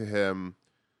talking to him.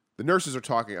 The nurses are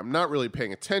talking. I'm not really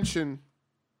paying attention.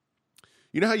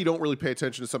 You know how you don't really pay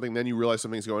attention to something, then you realize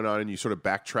something's going on, and you sort of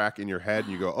backtrack in your head,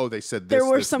 and you go, oh, they said this, There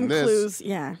were this, some and this. clues,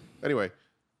 yeah. Anyway,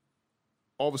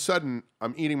 all of a sudden,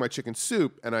 I'm eating my chicken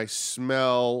soup, and I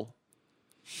smell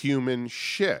human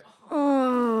shit.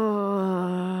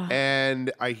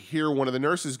 And I hear one of the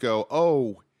nurses go,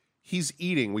 oh, he's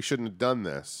eating. We shouldn't have done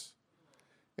this.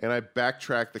 And I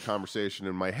backtracked the conversation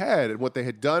in my head. And what they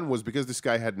had done was, because this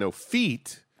guy had no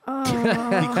feet, he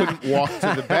couldn't walk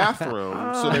to the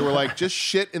bathroom. So they were like, just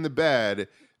shit in the bed,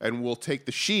 and we'll take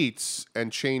the sheets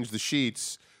and change the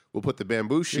sheets. We'll put the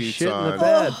bamboo sheets shit on. in the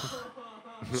bed.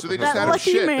 So they just That had him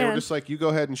lucky shit. They man. were just like, you go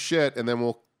ahead and shit, and then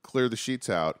we'll clear the sheets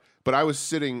out. But I was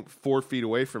sitting 4 feet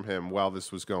away from him while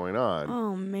this was going on.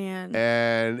 Oh, man.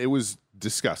 And it was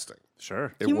disgusting.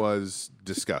 Sure. It was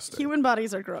disgusting. Human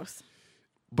bodies are gross.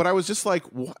 But I was just like,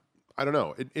 what? I don't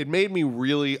know. It made me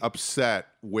really upset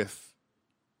with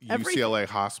UCLA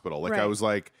Hospital. Like, I was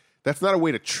like, that's not a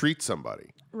way to treat somebody.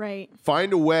 Right.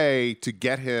 Find a way to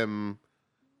get him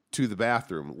to the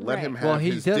bathroom. Let him have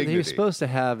his dignity. He was supposed to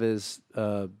have his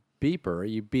beeper.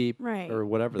 You beep or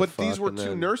whatever. But these were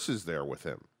two nurses there with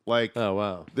him. Like, oh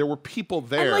wow, there were people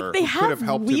there And, like, they who could have have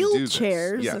helped him do this.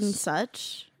 wheelchairs Yes. and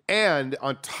such. And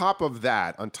on top of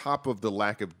that, on top of the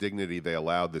lack of dignity they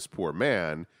allowed this poor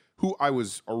man, who I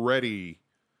was already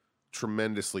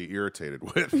tremendously irritated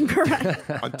with. Correct.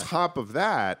 On top of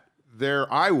that,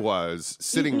 there I was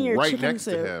sitting Eating your right chicken next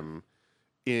soup. to him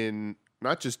in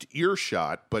not just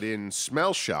earshot, but in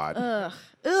smell shot. Ugh.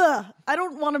 I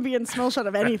don't want to be in smell shot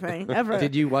of anything, ever.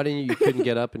 Why didn't you couldn't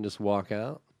get up and just walk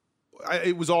out?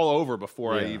 It was all over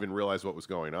before I Yeah. even realized what was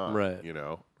going on. Right. You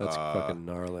know? That's fucking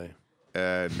gnarly.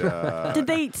 And Did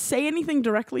they say anything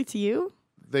directly to you?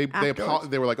 they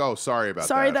were like, "Oh, sorry about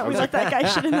Sorry that." that I we was let that guy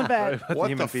shit in the bed. like, "What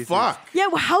Human the feces. fuck?" Yeah,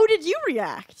 well, how did you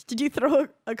react? Did you throw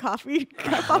a coffee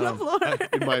cup on the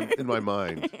floor? In my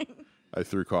mind, I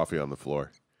threw coffee on the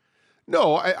floor.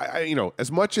 No, I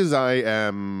as much as I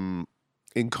am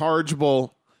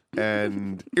incorrigible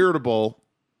and irritable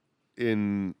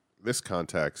in this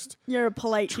context, You're a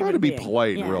polite try human to be being.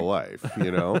 polite Yeah. in real life,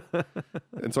 you know.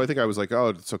 And so I think I was like, "Oh,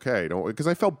 it's okay," because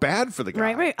I felt bad for the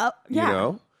guy. Right. Yeah. You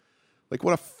know, like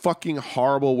what a fucking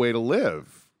horrible way to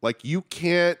live. Like you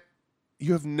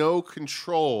have no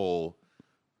control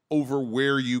over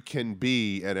where you can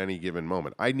be at any given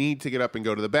moment. I need to get up and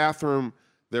go to the bathroom.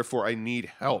 Therefore, I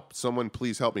need help. Someone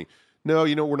please help me. No,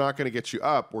 we're not going to get you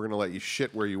up. We're going to let you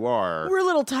shit where you are. We're a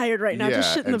little tired right now.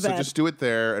 Just shit in the so bed. just do it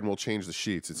there, and we'll change the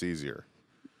sheets. It's easier.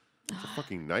 It's a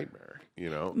fucking nightmare. You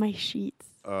know, My sheets.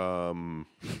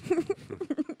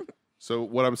 So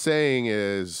what I'm saying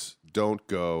is, don't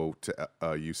go to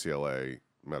UCLA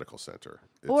Medical Center.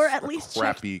 It's Or at a least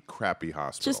crappy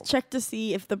hospital. Just check to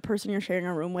see if the person you're sharing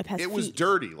a room with has It feet. was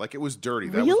dirty. Like, it was dirty.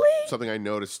 That Really? was something I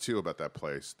noticed too about that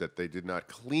place, that they did not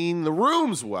clean the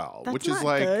rooms well, That's which not is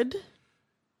like, good.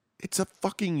 it's a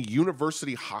fucking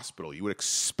university hospital. You would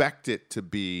expect it to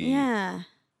be Yeah.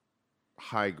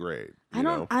 high grade. I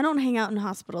don't hang out in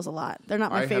hospitals a lot. They're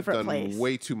not my I favorite have done place.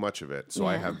 way too much of it, so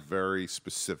I Yeah. have very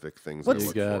specific things What's I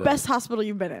look got for. it. best hospital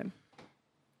you've been in?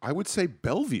 I would say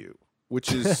Bellevue,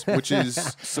 which is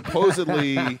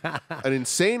supposedly an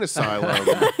insane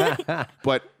asylum,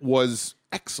 but was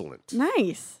excellent.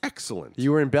 Nice. Excellent.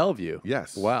 You were in Bellevue.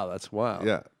 Yes. Wow, that's wild.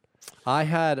 Yeah. I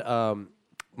had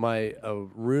my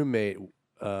roommate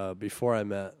before I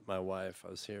met my wife.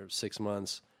 I was here 6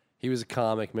 months. He was a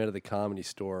comic, met at the Comedy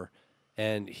Store,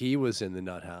 and he was in the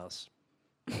nut house.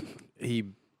 A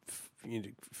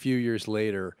few years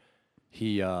later,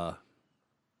 he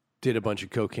did a bunch of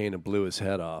cocaine and blew his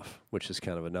head off, which is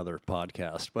kind of another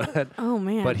podcast. But Oh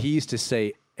man. but he used to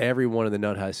say everyone in the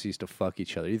nut house used to fuck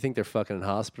each other. You think they're fucking in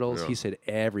hospitals? Yeah. He said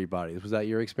everybody. Was that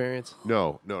your experience?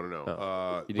 No. You didn't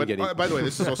But get any- by the way,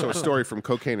 this is also a story from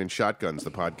Cocaine and Shotguns,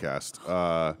 the podcast.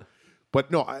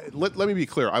 But no, let me be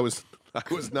clear. I was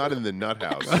not in the nut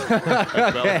house.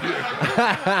 At Bellevue.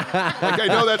 Like, I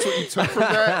know that's what you took from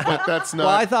that, but that's not.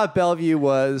 Well, I thought Bellevue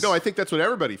was. No, I think that's what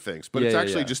everybody thinks, but it's Yeah,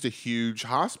 actually yeah. just a huge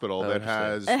hospital that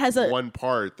has, It has a- one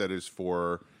part that is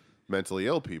for mentally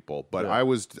ill people. But I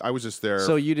was just there.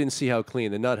 So you didn't see how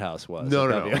clean the nut house was? No, at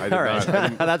no, Bellevue. I did All not. right. I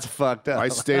didn't- That's fucked up. I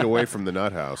stayed away from the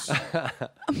nut house.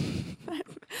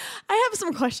 I have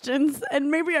some questions, and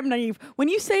maybe I'm naive. When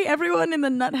you say everyone in the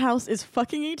nut house is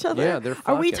fucking each other, Yeah, they're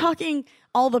are we fucking. talking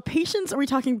all the patients? Are we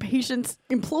talking patients,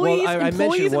 employees, Well, I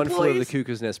employees, mentioned One Flew Over the employees?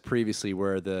 Cuckoo's Nest previously,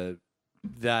 where that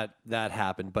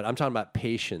happened, but I'm talking about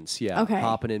patients. Yeah, Okay.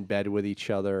 hopping in bed with each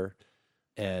other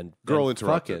and Girl and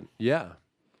interrupted. fucking. Yeah,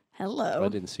 Hello. I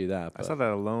didn't see that. I But saw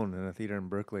that alone in a theater in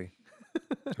Berkeley.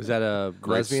 was that a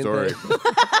Great lesbian story. thing?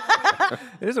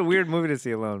 It is a weird movie to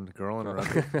see alone. Girl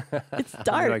interrupted. It's You're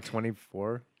dark. like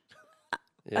 24.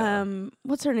 Yeah.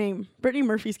 What's her name? Brittany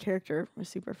Murphy's character was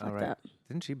super All fucked right. up.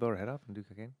 Didn't she blow her head off and do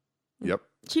cocaine? Yep.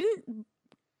 She didn't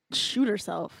shoot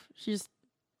herself. She just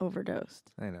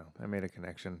overdosed. I know. I made a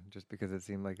connection just because it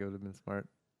seemed like it would have been smart.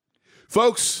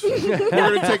 Folks, we're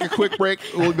going to take a quick break.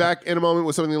 We'll be back in a moment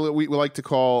with something that we like to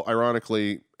call,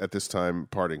 ironically, at this time,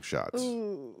 parting shots.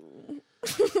 Ooh.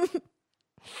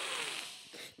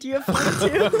 Do you have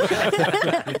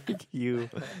fun too? You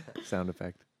sound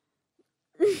effect.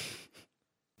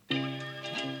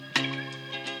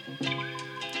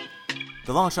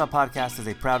 The Long Shot Podcast is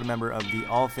a proud member of the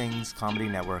All Things Comedy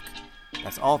Network.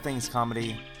 That's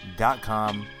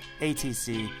allthingscomedy.com,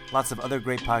 ATC, lots of other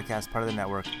great podcasts part of the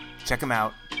network. Check them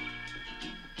out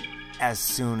as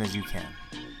soon as you can.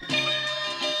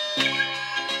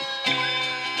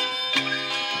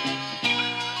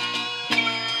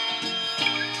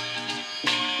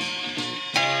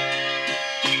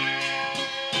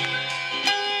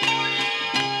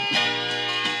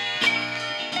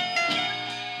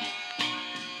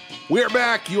 We are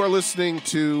back. You are listening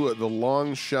to The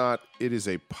Long Shot. It is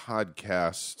a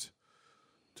podcast.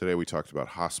 Today we talked about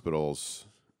hospitals.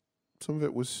 Some of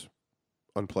it was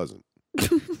unpleasant.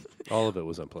 All of it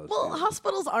was unpleasant. Well,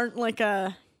 hospitals aren't like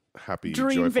a Happy,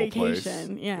 dream joyful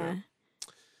vacation. place.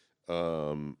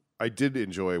 Yeah. I did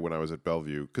enjoy when I was at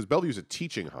Bellevue, because Bellevue's a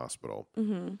teaching hospital.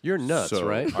 You're nuts, So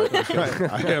right?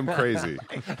 I am crazy.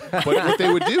 But what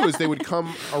they would do is they would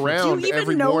come Do you around even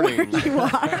every know morning. where you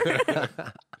are?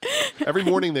 Every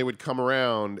morning they would come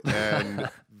around and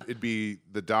it'd be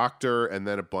the doctor and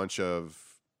then a bunch of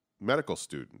medical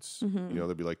students. Mm-hmm. You know,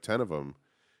 there'd be like 10 of them.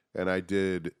 And I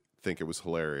did think it was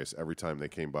hilarious every time they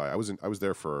came by. I was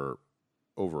there for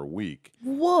over a week.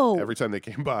 Whoa. Every time they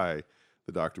came by,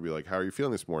 the doctor would be like, "How are you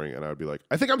feeling this morning?" And I would be like,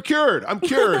 "I think I'm cured. I'm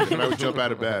cured." And I would jump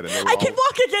out of bed. And they would I all, can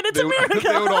walk again. It's a miracle.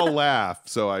 they would all laugh.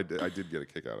 So I did get a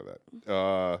kick out of that.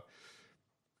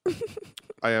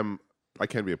 I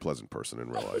can be a pleasant person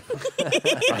in real life.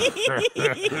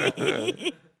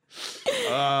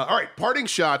 All right, parting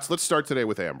shots. Let's start today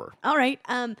with Amber. All right.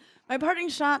 My parting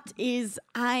shot is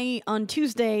I, on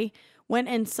Tuesday, went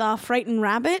and saw Frightened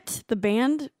Rabbit, the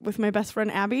band, with my best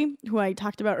friend Abby, who I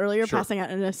talked about earlier, Sure. passing out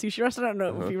in a sushi restaurant. I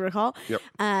don't know if you recall. Yep.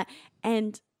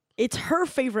 And it's her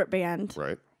favorite band.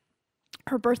 Right.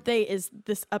 Her birthday is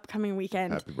this upcoming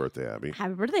weekend. Happy birthday, Abby.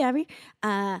 Happy birthday, Abby.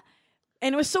 And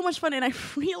it was so much fun. And I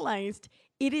realized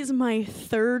it is my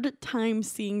third time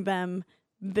seeing them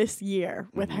this year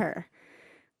with her.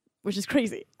 which is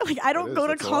crazy. Like I don't go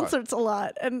to That's a lot. concerts a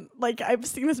lot, and like I've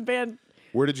seen this band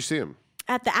Where did you see him?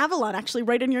 at the Avalon, actually,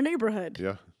 right in your neighborhood.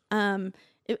 Yeah.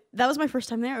 That was my first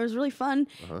time there. It was really fun,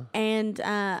 and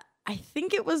I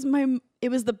think it was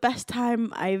the best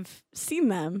time I've seen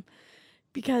them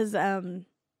because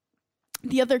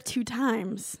the other 2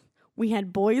 times we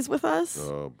had boys with us,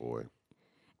 Oh boy.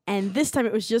 and this time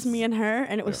it was just me and her,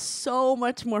 and it was so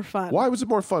much more fun. Why was it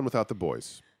more fun without the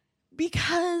boys?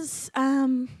 Because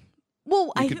You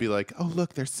could be like, oh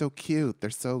look, they're so cute. They're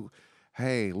so.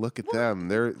 Hey, look at them.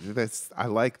 I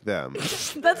like them.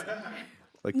 that's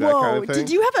Like that whoa. kind of thing. Did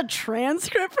you have a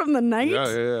transcript from the night?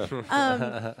 Yeah.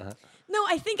 No,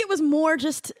 I think it was more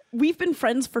just we've been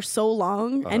friends for so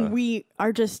long, and we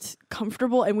are just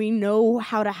comfortable, and we know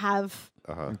how to have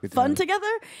fun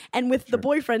together. And with the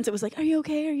boyfriends, it was like, "Are you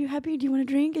okay? Are you happy? Do you want a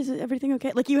drink? Is everything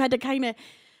okay?" Like you had to kind of,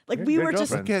 like You're a we good were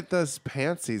just. girlfriend. Look at those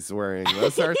pants he's wearing.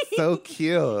 Those are so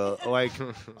cute. Like,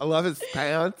 I love his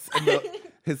pants. And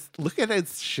look at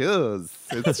his shoes.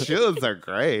 His shoes are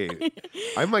great.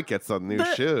 I might get some new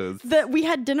shoes. That we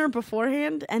had dinner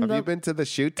beforehand, and Have you been to the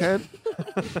shoe tent?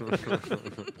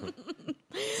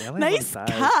 nice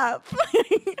cup.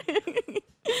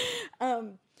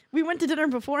 We went to dinner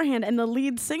beforehand, and the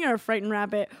lead singer of Frightened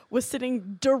Rabbit was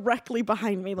sitting directly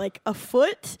behind me, like a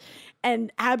foot. And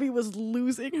Abby was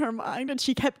losing her mind, and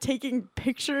she kept taking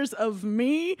pictures of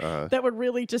me that were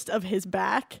really just of his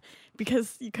back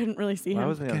because you couldn't really see Why him.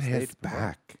 wasn't he Look on at his stage before?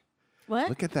 back. What?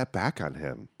 Look at that back on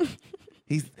him.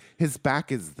 His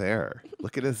back is there.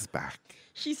 Look at his back.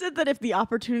 She said that if the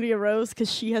opportunity arose,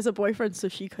 because she has a boyfriend, so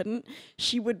she couldn't,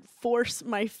 she would force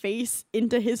my face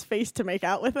into his face to make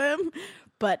out with him.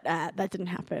 But that didn't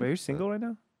happen. Wait, you're single right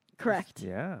now? Correct.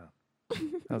 Yeah.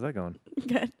 How's that going?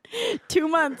 Good. 2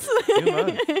 months. 2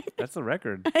 months. That's a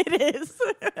record. It is.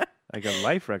 Like a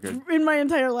life record. In my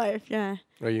entire life, yeah.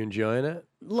 Are you enjoying it?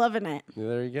 Loving it. Yeah,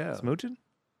 there you go. Smooching?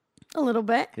 A little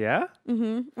bit. Yeah?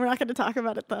 We're not going to talk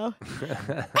about it, though.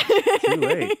 Too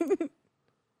late.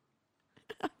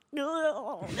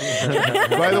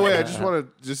 By the way, I just want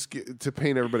to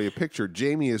paint everybody a picture.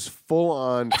 Jamie is full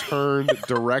on turned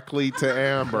directly to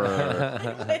Amber.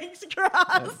 Legs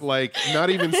crossed. Like not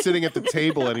even sitting at the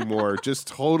table anymore. Just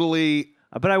totally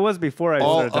But I was before I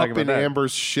all started talking up in about that.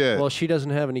 Amber's shit. Well, she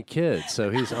doesn't have any kids, so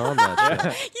he's on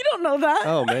that shit. You don't know that.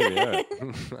 Oh, maybe. All right.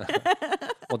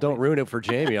 Well, don't ruin it for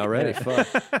Jamie already.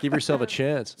 Fuck. Give yourself a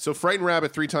chance. So Frightened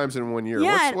Rabbit 3 times in 1 year.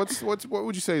 Yeah. What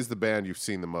would you say is the band you've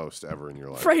seen the most ever in your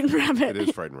life? Frightened Rabbit. It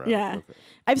is Frightened Rabbit. Yeah. Okay.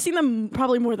 I've seen them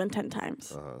probably more than 10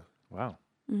 times. Wow.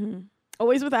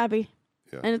 Always with Abby.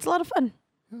 Yeah. And it's a lot of fun.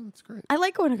 Yeah, that's great. I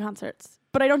like going to concerts,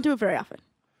 but I don't do it very often.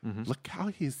 Look how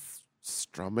he's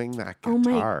strumming that Oh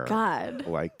guitar. my God.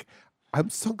 Like, I'm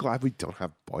so glad we don't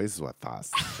have boys with us.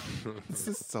 This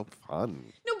is so fun.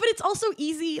 No, but it's also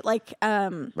easy. Like,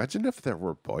 Imagine if there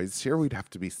were boys here, we'd have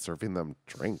to be serving them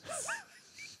drinks.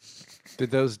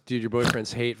 Did your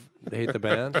boyfriends hate the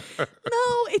band?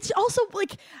 no, it's also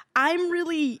like I'm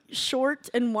really short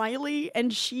and wily,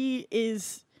 and she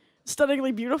is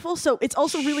stunningly beautiful. So it's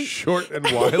also really Short and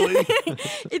wily.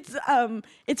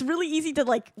 it's really easy to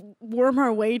like worm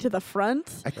our way to the front.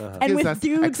 And with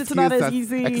dudes, it's not as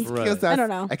easy. Excuse us. I don't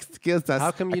know. Excuse us.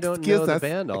 How come you don't excuse know the us,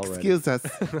 band already? Excuse us.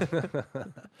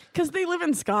 Because they live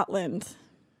in Scotland.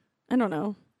 I don't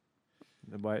know.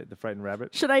 The Frightened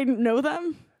Rabbit? Should I know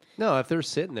them? No, if they're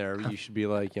sitting there, you should be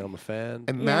like, I'm a fan.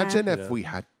 Imagine Yeah. if we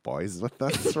had boys with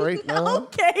us right now.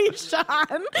 Okay,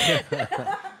 Sean.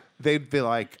 They'd be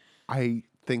like, I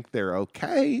think they're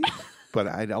okay, but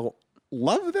I don't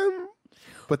love them.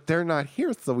 But they're not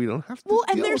here, so we don't have to Well,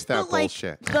 and deal there's with that the like,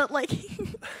 bullshit.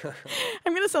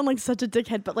 I'm gonna sound like such a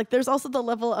dickhead, but like, there's also the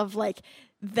level of like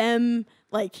them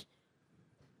like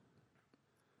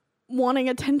wanting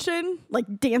attention,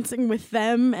 like dancing with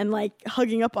them and like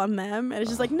hugging up on them, and it's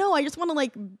just like, no, I just want to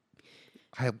like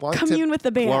I want commune to with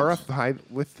the band. glorify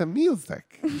with the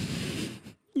music.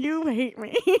 You hate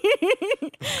me.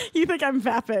 You think I'm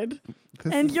vapid,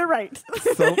 This and is you're right.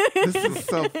 this is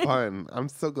so fun. I'm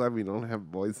so glad we don't have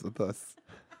boys with us.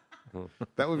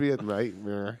 That would be a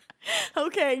nightmare.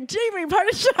 Okay, Jamie,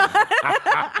 party shot.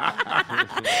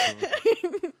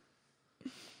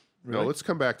 No, let's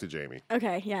come back to Jamie.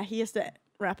 Okay, yeah, he has to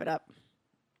wrap it up.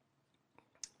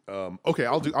 Okay,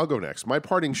 I'll go next. My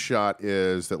parting shot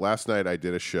is that last night I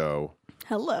did a show.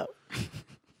 Hello.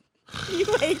 You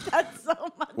hate that so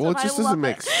much. Well, it and just I doesn't love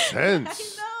make it. sense.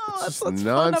 I know. It's That's just what's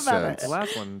fun about nonsense. it. The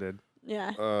last one did.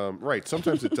 Yeah. Right.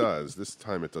 Sometimes it does. This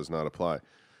time it does not apply.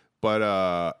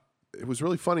 But it was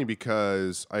really funny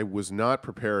because I was not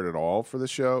prepared at all for the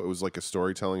show. It was like a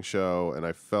storytelling show, and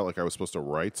I felt like I was supposed to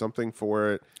write something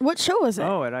for it, What show was it?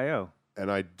 Oh, at I.O. and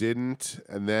I didn't.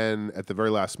 And then at the very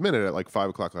last minute, at like 5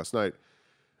 o'clock last night,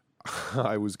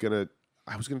 I was gonna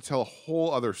tell a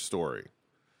whole other story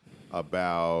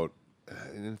about,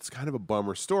 and it's kind of a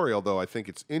bummer story, although I think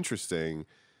it's interesting.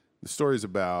 The story is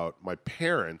about my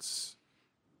parents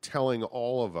telling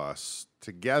all of us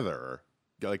together,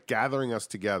 like gathering us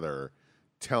together,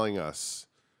 telling us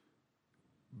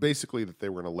basically that they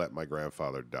were going to let my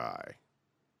grandfather die.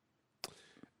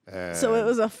 And So it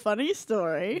was a funny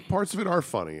story. parts of it are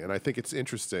funny, and I think it's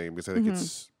interesting because I think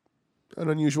it's an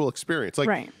unusual experience. Like,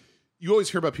 Right. you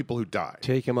always hear about people who die.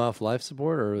 Take him off life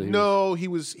support, or No, he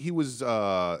was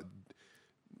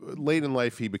late in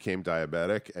life. He became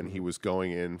diabetic, and he was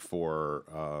going in for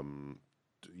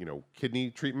kidney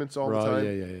treatments all the Right, time.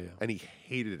 yeah. And he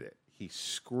hated it. He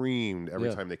screamed every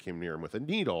Yeah. time they came near him with a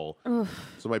needle.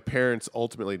 So my parents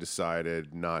ultimately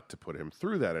decided not to put him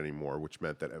through that anymore, which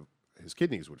meant that his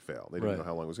kidneys would fail. They didn't Right. know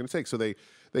how long it was going to take. So they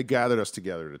gathered us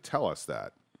together to tell us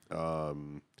that.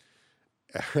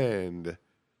 And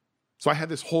so I had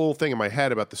this whole thing in my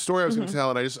head about the story I was going to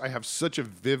tell, and I have such a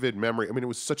vivid memory. I mean, it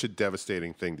was such a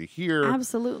devastating thing to hear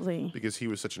Absolutely. because he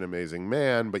was such an amazing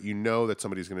man, but you know that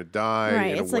somebody's going to die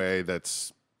Right, in a it's like way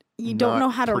that's You don't know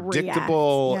not how to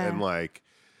predictable react. Yeah. and like,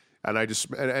 and I just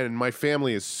and my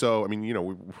family is so. I mean,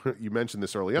 you mentioned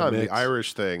this early on, the mix.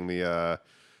 Irish thing, the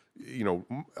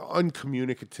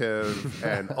uncommunicative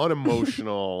and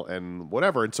unemotional and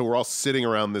whatever, and so we're all sitting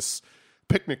around this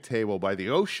picnic table by the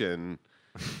ocean,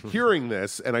 hearing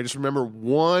this, and I just remember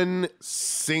one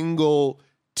single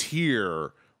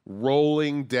tear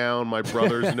rolling down my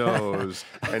brother's nose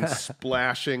and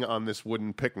splashing on this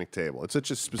wooden picnic table. It's such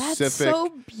a specific, That's so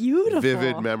beautiful.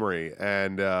 vivid memory.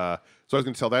 And so I was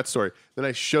going to tell that story. Then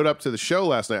I showed up to the show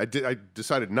last night. I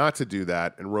decided not to do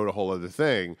that and wrote a whole other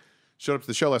thing. Showed up to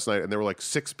the show last night, and there were like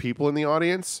 6 people in the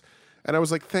audience. And I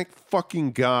was like, thank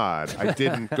fucking God I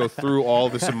didn't go through all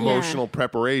this emotional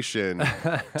preparation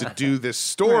to do this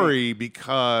story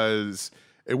because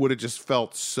it would have just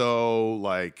felt so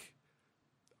like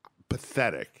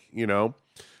pathetic,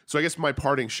 So I guess my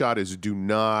parting shot is do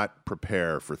not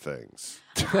prepare for things.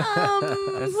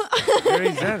 That's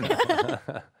very zen.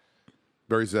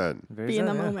 Very zen. Very Be in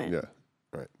the zen, yeah. moment. Yeah,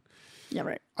 right. Yeah,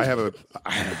 right. I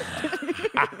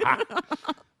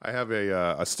have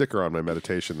a sticker on my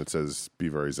meditation that says "Be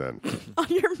very zen." On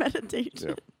your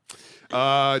meditation.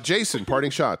 Jason,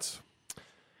 parting shots.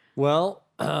 Well,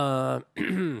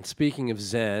 speaking of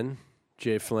Zen,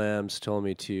 Jay Flams told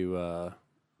me to.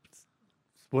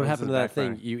 What happened to that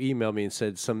thing? You emailed me and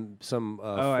said some form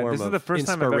this is of the first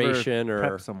time I've inspiration ever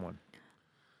or prepped someone.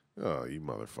 Oh, you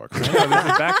motherfucker! No, this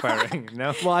is backfiring.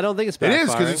 No, well, I don't think it's It backfiring.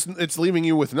 is because it's leaving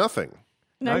you with nothing.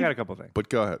 I got a couple things. But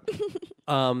go ahead.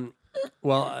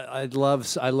 Well, I love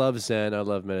Zen. I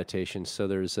love meditation. So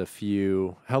there's a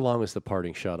few. How long is the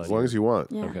parting shot on As long as you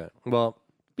want. Yeah. Okay. Well,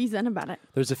 Be zen about it.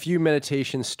 there's a few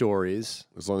meditation stories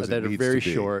As long as it that are needs very to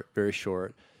be. short, very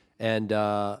short. And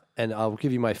I'll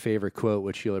give you my favorite quote,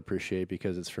 which you'll appreciate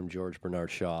because it's from George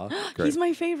Bernard Shaw. He's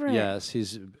my favorite. Yes,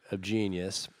 he's a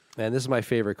genius. And this is my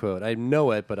favorite quote. I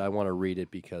know it, but I want to read it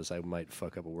because I might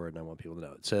fuck up a word and I want people to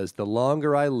know. It says, "The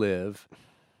longer I live,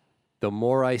 the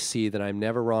more I see that I'm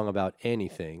never wrong about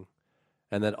anything,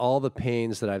 and that all the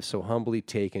pains that I've so humbly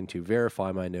taken to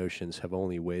verify my notions have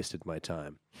only wasted my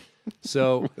time."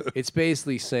 So it's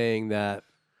basically saying that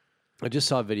I just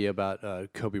saw a video about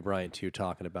Kobe Bryant, too,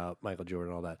 talking about Michael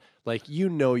Jordan and all that. Like,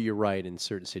 you're right in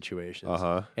certain situations.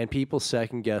 And people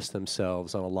second-guess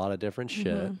themselves on a lot of different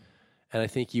shit. And I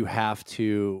think you have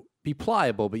to be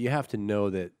pliable, but you have to know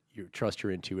that you trust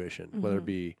your intuition, whether it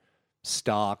be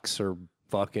stocks or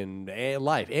fucking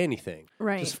life, anything.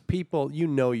 Right. Just people,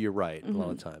 you're right a lot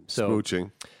of times. So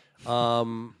Smooching.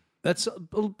 that's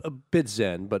a bit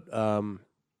zen, but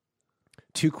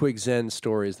 2 quick zen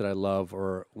stories that I love,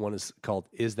 or one is called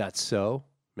 "Is That So?"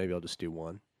 Maybe I'll just do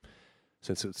one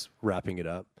since it's wrapping it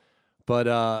up.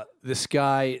 But this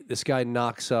guy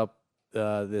knocks up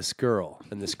this girl,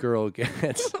 and this girl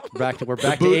gets we're back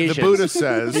to Asians. The Buddha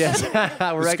says, Yes,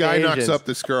 we're this back guy to knocks Asians. up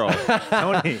this girl.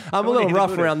 Tony, I'm a little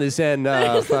rough around the zen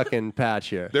fucking patch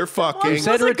here. They're fucking. We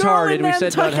said was a girl retarded, and we then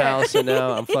said took nut it. house, and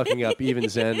now I'm fucking up even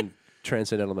zen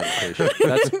transcendental meditation.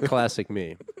 That's classic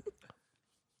me.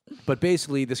 But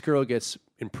basically, this girl gets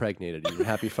impregnated. Are you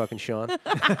happy, fucking Sean?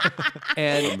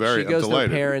 And she goes to the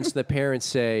delighted. parents, and the parents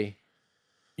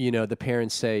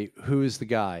say, "Who's the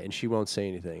guy?" And she won't say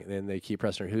anything. And then they keep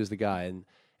pressing her, "Who's the guy?"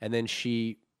 And then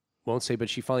she won't say, but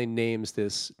she finally names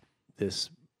this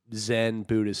Zen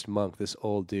Buddhist monk, this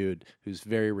old dude who's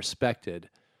very respected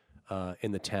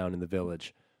in the town, in the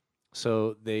village.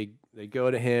 So they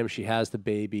go to him. She has the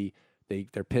baby.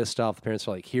 They're pissed off. The parents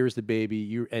are like, "Here's the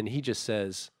baby." And he just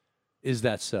says, "Is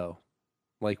that so?"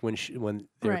 Like when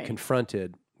they're Right.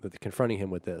 confronting him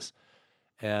with this,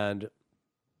 and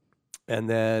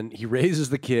then he raises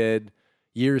the kid.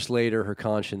 Years later, her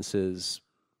conscience is,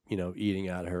 eating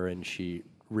at her, and she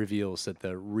reveals that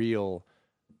the real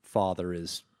father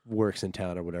works in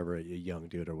town or whatever, a young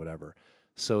dude or whatever.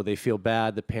 So they feel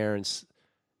bad, the parents,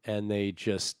 and they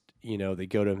just, they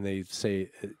go to him, they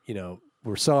say,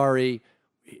 "We're sorry.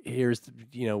 Here's,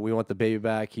 we want the baby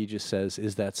back." He just says,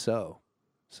 "Is that so?"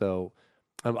 So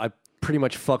I pretty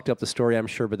much fucked up the story, I'm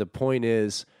sure, but the point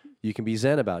is you can be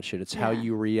zen about shit. It's how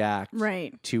you react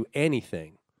to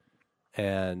anything.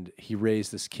 And he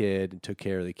raised this kid and took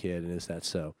care of the kid, and is that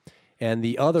so? And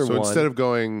the other one... So instead of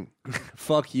going...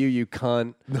 fuck you, you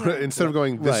cunt. Instead of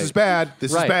going, this is bad,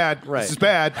 this is bad, this is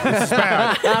bad, this is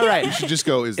bad. All right. You should just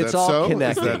go, is it's that all so?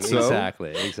 Connecting. Is that so?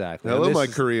 Exactly. Hello, my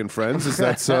Korean friends. Is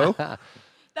that so? That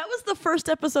was the first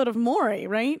episode of Maury,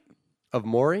 right? Of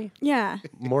Maury? Yeah.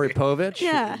 Maury Povich?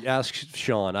 Yeah. Ask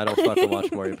Sean. I don't fucking watch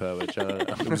Maury Povich.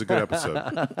 It was a good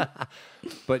episode.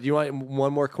 But you want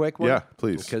one more quick one? Yeah,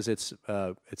 please. Because it's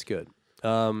good.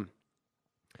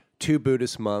 Two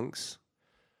Buddhist monks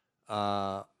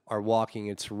are walking.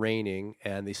 It's raining,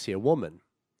 and they see a woman.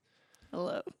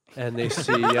 Hello. And they see...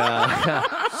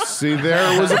 See,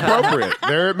 there it was appropriate.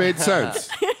 There it made sense.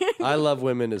 I love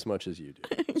women as much as you do.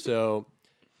 So...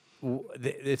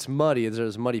 it's muddy.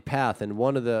 There's a muddy path, and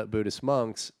one of the Buddhist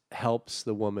monks helps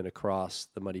the woman across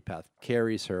the muddy path,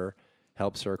 carries her,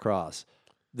 helps her across.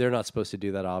 They're not supposed to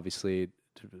do that, obviously.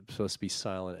 They're supposed to be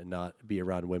silent and not be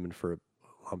around women for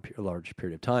a large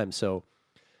period of time. So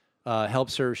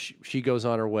helps her. She goes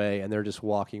on her way, and they're just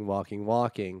walking.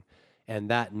 And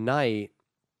that night,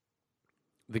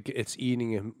 it's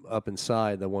eating him up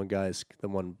inside. The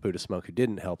one Buddhist monk who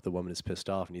didn't help the woman is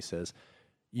pissed off, and he says,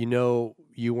 "You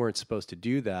weren't supposed to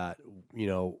do that.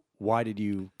 Why did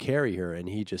you carry her?" And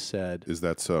he just said, "Is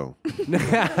that so?"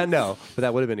 No, but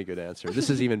that would have been a good answer. This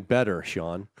is even better,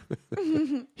 Sean.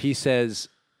 He says,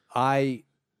 "I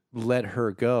let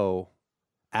her go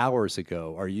hours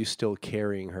ago. Are you still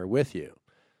carrying her with you?"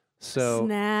 So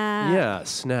snap. Yeah,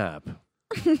 snap.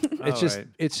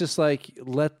 It's just like,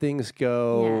 let things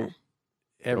go. Yeah.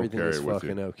 Everything carry is it with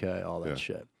fucking you. okay. All that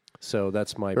shit. So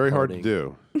that's my very parting. hard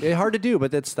to do. Hard to do, but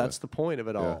that's the point of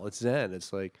it all. Yeah. It's Zen.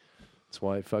 It's like that's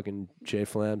why fucking Jay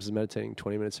Flams is meditating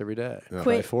 20 minutes every day. Yeah.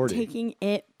 Quit 40. taking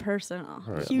it personal.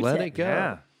 Right. Huge Let tip. it go.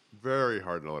 Yeah. Very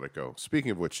hard to let it go.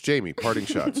 Speaking of which, Jamie, parting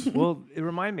shots. Well, it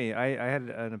reminded me. I had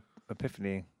an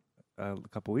epiphany a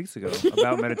couple weeks ago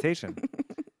about meditation.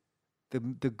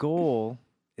 The goal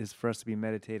is for us to be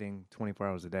meditating 24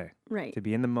 hours a day. Right. To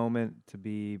be in the moment, to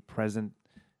be present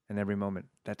in every moment.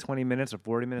 That 20 minutes or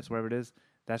 40 minutes, whatever it is,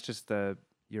 that's just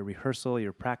your rehearsal,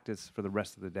 your practice for the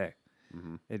rest of the day.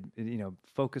 Mm-hmm. It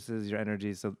focuses your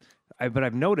energy. So, but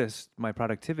I've noticed my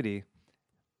productivity.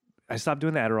 I stopped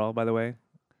doing the Adderall, by the way.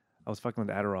 I was fucking with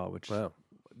the Adderall, which the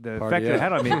effect it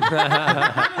had on me. But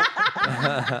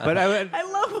I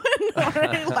love when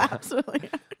Maury laughs really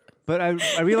hard. But I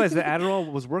realized that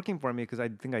Adderall was working for me because I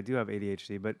think I do have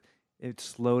ADHD, but it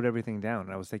slowed everything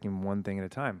down. I was taking one thing at a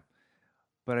time.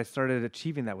 But I started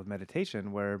achieving that with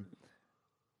meditation where,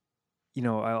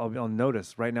 I'll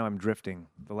notice right now I'm drifting.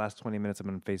 The last 20 minutes I've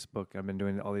been on Facebook. I've been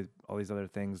doing all these other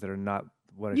things that are not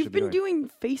what I should be doing. You've been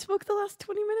doing Facebook the last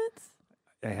 20 minutes?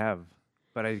 I have.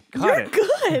 But I caught it.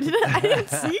 You're good. I didn't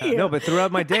see you. No, but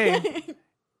throughout my day,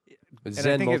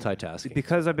 Zen think multitasking.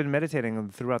 because I've been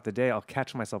meditating throughout the day, I'll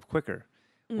catch myself quicker.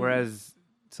 Whereas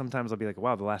sometimes I'll be like,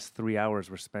 wow, the last 3 hours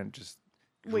were spent just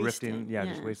drifting. Yeah,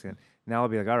 just wasting it. Now I'll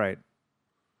be like, all right,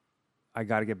 I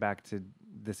got to get back to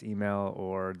this email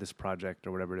or this project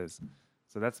or whatever it is.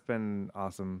 So that's been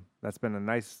awesome. That's been a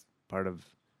nice part of,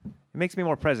 it makes me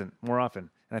more present more often.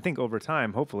 And I think over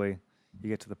time, hopefully, you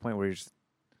get to the point where you're just,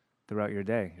 throughout your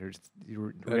day,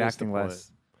 you're reacting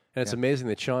less. And it's amazing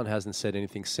that Sean hasn't said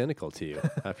anything cynical to you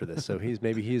after this. So he's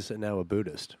now a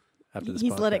Buddhist after this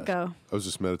He's podcast. let it go. I was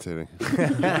just meditating.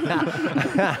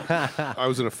 I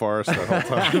was in a forest that whole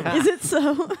time. Is it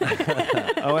so?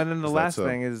 Oh, and then the Is that last so?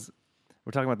 thing is,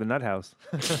 we're talking about the nut house.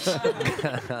 It's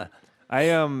the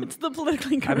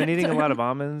politically correct I've been eating a term. lot of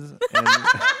almonds. And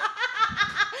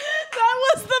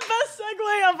That was the best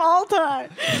segue of all time.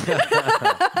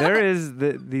 there is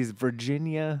these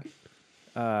Virginia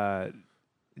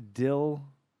dill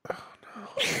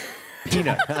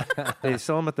peanuts. They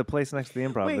sell them at the place next to the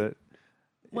Improv. Wait,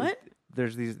 what?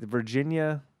 There's these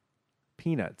Virginia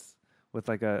peanuts, with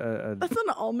like a That's an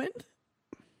almond.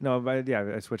 no, but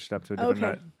yeah, I switched up to a different Okay.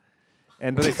 nut.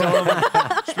 And but they sell them.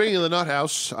 Speaking of the nut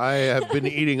house, I have been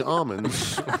eating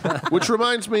almonds, which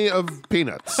reminds me of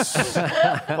peanuts.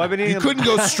 Well, I've been eating You couldn't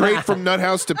go straight from nut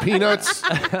house to peanuts.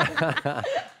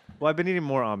 Well, I've been eating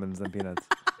more almonds than peanuts.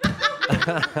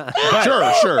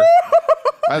 Sure.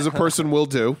 As a person will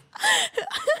do.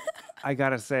 I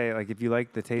gotta say, like, if you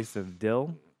like the taste of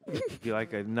dill, if you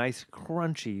like a nice,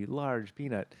 crunchy, large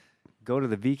peanut, go to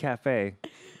the V Cafe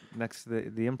next to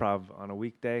the Improv on a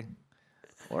weekday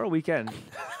or a weekend.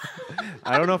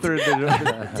 I don't know if they're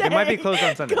it might be closed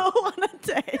on Sunday. Go on a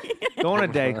day. Go on a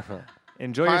day.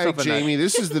 Enjoy Hi, yourself a Jamie. night.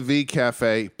 This is the V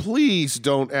Cafe. Please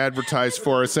don't advertise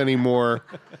for us anymore.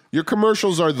 Your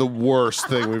commercials are the worst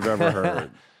thing we've ever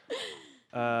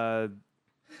heard.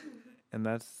 And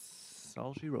that's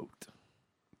all she wrote.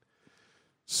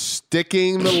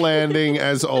 Sticking the landing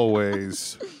as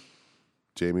always.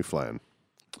 Jamie Flan.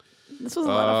 This was a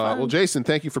lot of fun. Well, Jason,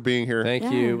 thank you for being here. Thank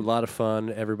Yeah. you. A lot of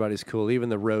fun. Everybody's cool. Even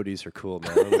the roadies are cool,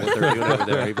 man. I don't know what they're doing over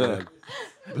there. Even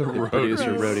the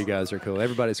producer roadie guys are cool.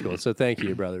 Everybody's cool. So thank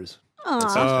you, brothers.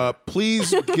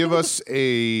 Please give us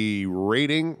a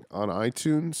rating on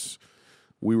iTunes.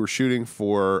 We were shooting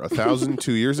for 1,000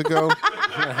 2 years ago.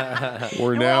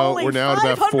 We're now only at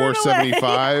about 500 away.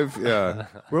 475. Yeah.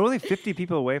 We're only 50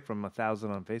 people away from 1,000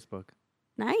 on Facebook.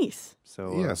 Nice.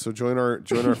 So Yeah, so join our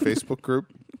Facebook group.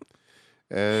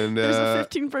 And There's a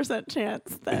 15%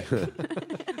 chance that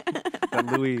that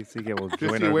Louis C.K. will 50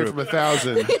 join our away group. from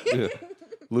 1,000. Yeah.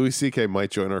 Louis C.K.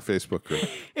 might join our Facebook group.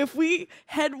 if we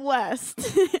head west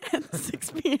at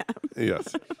 6 p.m.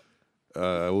 Yes.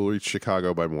 We'll reach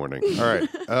Chicago by morning. All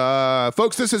right.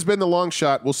 Folks, this has been The Long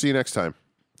Shot. We'll see you next time.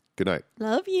 Good night.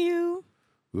 Love you.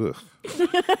 Ugh.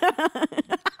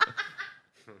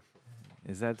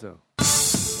 Is that so?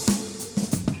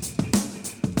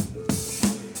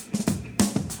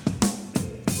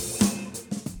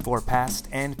 For past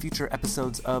and future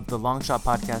episodes of the Long Shot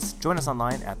Podcast, join us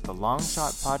online at The Long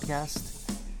Shot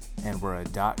Podcast, and we're a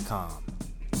 .com.